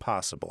thought was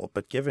impossible,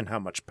 but given how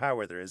much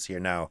power there is here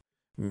now,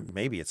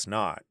 maybe it's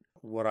not.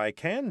 What I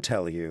can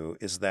tell you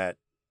is that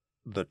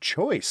the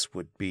choice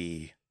would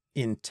be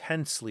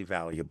intensely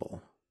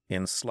valuable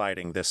in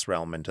sliding this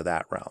realm into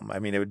that realm. I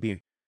mean, it would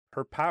be,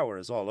 her power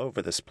is all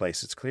over this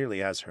place. It clearly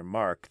has her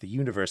mark. The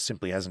universe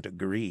simply hasn't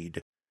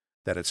agreed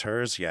that it's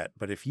hers yet.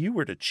 But if you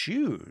were to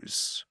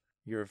choose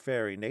your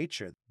very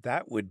nature,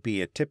 that would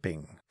be a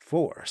tipping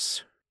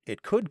force.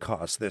 It could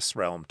cause this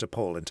realm to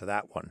pull into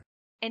that one.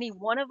 Any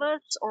one of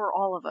us or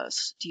all of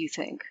us, do you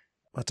think?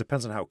 Well, it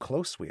depends on how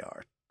close we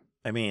are.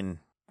 I mean,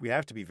 we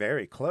have to be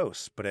very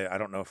close, but I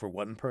don't know if we're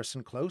one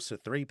person close or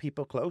three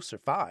people close or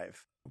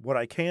five. What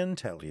I can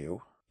tell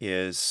you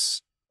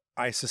is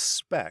I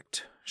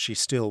suspect she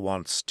still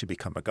wants to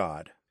become a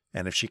god.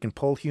 And if she can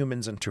pull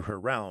humans into her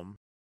realm,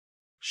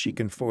 She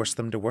can force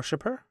them to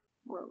worship her?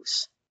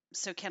 Gross.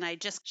 So can I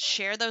just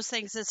share those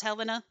things as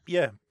Helena?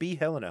 Yeah, be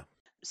Helena.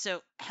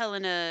 So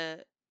Helena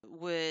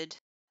would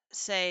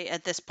say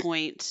at this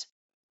point,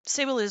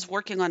 Sable is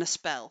working on a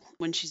spell.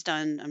 When she's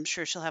done, I'm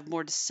sure she'll have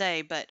more to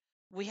say, but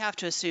we have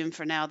to assume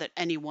for now that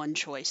any one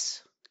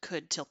choice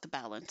could tilt the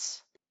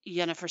balance.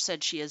 Yennefer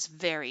said she is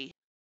very,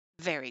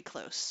 very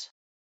close.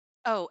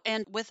 Oh,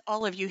 and with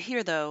all of you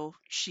here, though,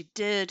 she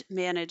did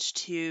manage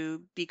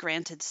to be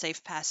granted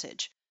safe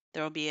passage.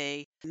 There will be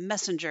a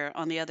messenger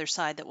on the other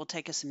side that will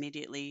take us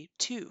immediately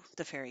to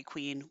the Fairy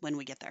Queen when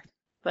we get there.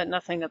 But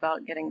nothing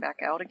about getting back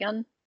out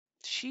again?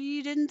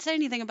 She didn't say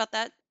anything about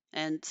that.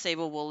 And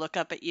Sable will look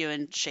up at you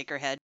and shake her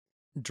head.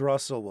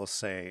 Drossel will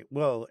say,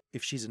 well,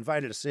 if she's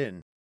invited us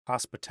in,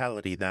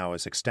 hospitality now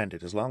is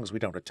extended. As long as we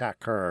don't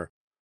attack her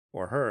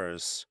or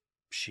hers,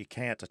 she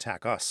can't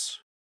attack us,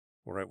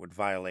 or it would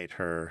violate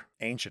her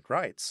ancient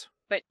rights.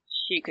 But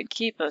she could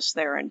keep us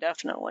there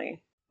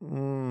indefinitely.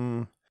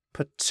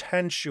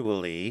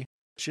 Potentially.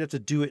 She'd have to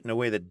do it in a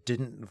way that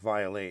didn't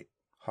violate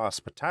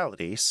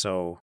hospitality,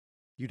 so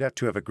you'd have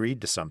to have agreed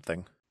to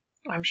something.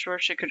 I'm sure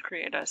she could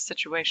create a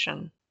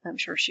situation I'm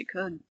sure she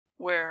could.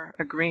 where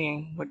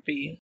agreeing would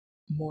be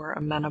more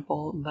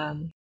amenable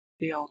than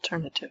the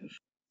alternative.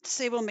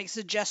 Sable makes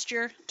a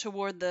gesture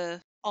toward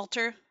the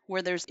altar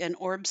where there's an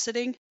orb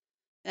sitting.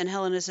 And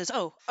Helena says,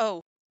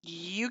 oh,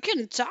 you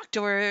can talk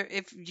to her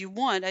if you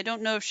want. I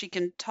don't know if she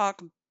can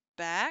talk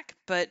back,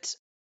 but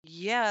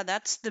yeah,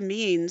 that's the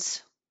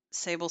means,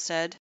 Sable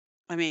said.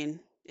 I mean,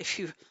 if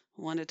you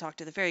want to talk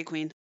to the Fairy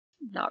Queen.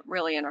 Not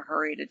really in a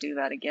hurry to do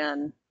that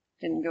again.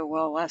 Didn't go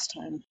well last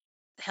time.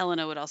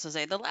 Helena would also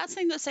say the last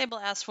thing that Sable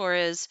asks for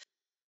is,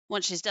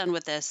 once she's done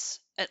with this,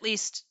 at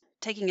least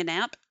taking a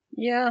nap.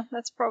 Yeah,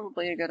 that's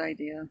probably a good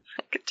idea.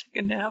 I could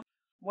take a nap.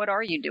 What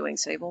are you doing,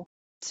 Sable?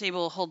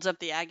 Sable holds up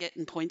the agate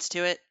and points to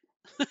it.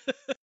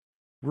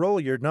 Roll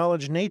your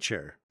knowledge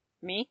nature.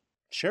 Me?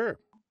 Sure.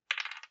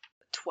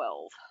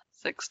 12.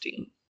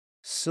 16.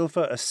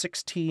 Silpha, a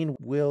 16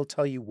 will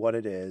tell you what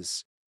it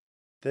is.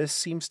 This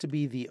seems to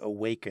be the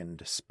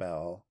Awakened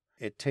spell.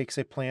 It takes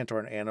a plant or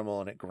an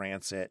animal and it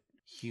grants it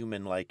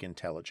human-like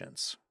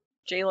intelligence.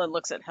 Jalen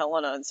looks at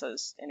Helena and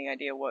says, any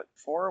idea what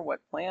for? What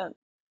plant?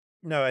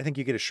 No, I think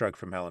you get a shrug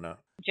from Helena.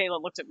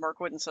 Jalen looks at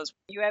Mirkwood and says,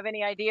 you have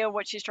any idea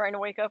what she's trying to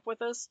wake up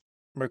with us?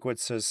 Mirkwood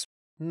says,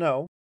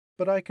 no,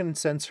 but I can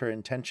sense her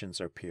intentions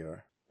are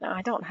pure. No,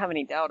 I don't have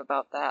any doubt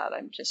about that.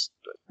 I'm just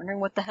wondering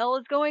what the hell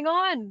is going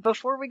on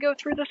before we go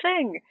through the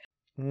thing.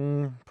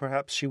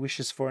 Perhaps she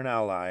wishes for an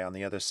ally on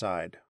the other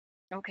side.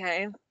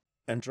 Okay.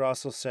 And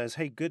Drossel says,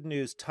 hey, good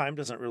news, time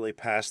doesn't really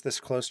pass this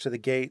close to the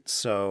gate,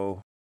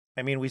 so...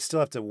 I mean, we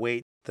still have to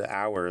wait the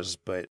hours,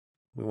 but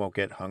we won't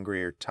get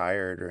hungry or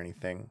tired or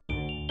anything.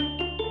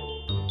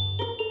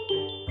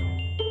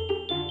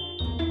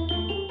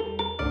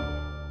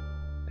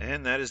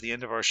 And that is the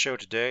end of our show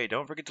today.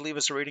 Don't forget to leave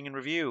us a rating and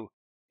review.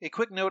 A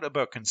quick note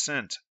about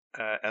consent.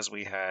 As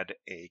we had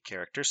a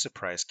character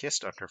surprise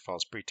kissed under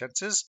false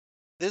pretenses,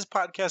 this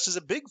podcast is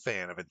a big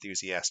fan of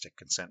enthusiastic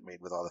consent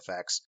made with all the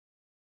facts.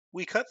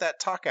 We cut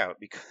that talk out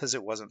because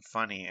it wasn't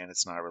funny and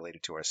it's not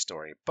related to our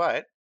story,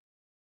 but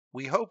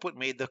we hope what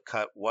made the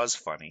cut was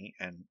funny,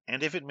 and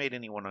if it made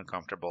anyone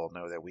uncomfortable,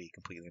 know that we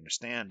completely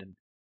understand, and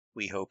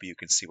we hope you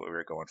can see what we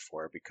were going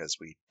for because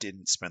we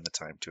didn't spend the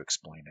time to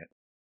explain it.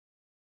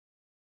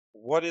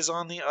 What is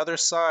on the other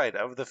side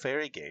of the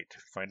Fairy Gate?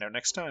 Find out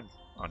next time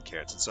on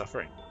Carrots and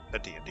Suffering, a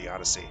D&D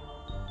Odyssey.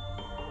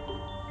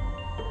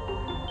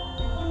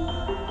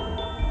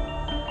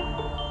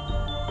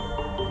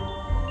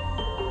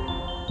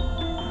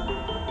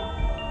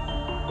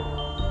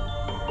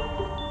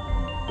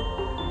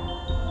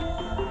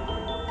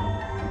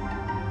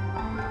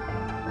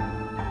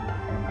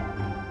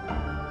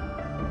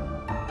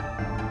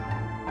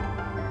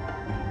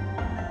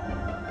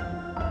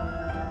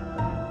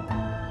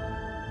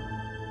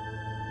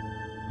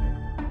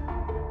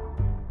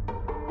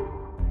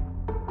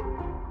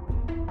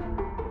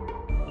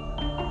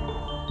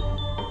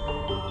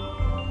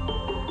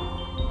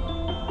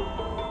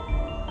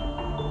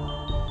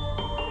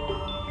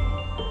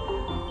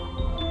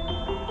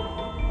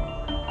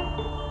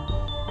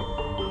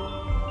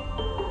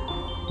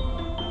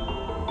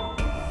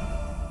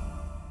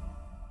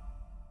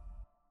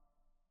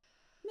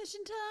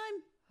 Mission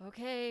time.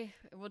 Okay,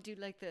 we'll do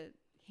like the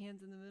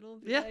hands in the middle.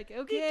 Be Yeah. Like,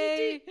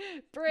 okay,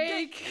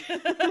 break.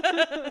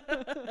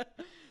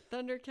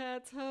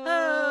 Thundercats, ho.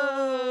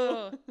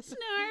 Oh,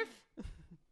 snarf.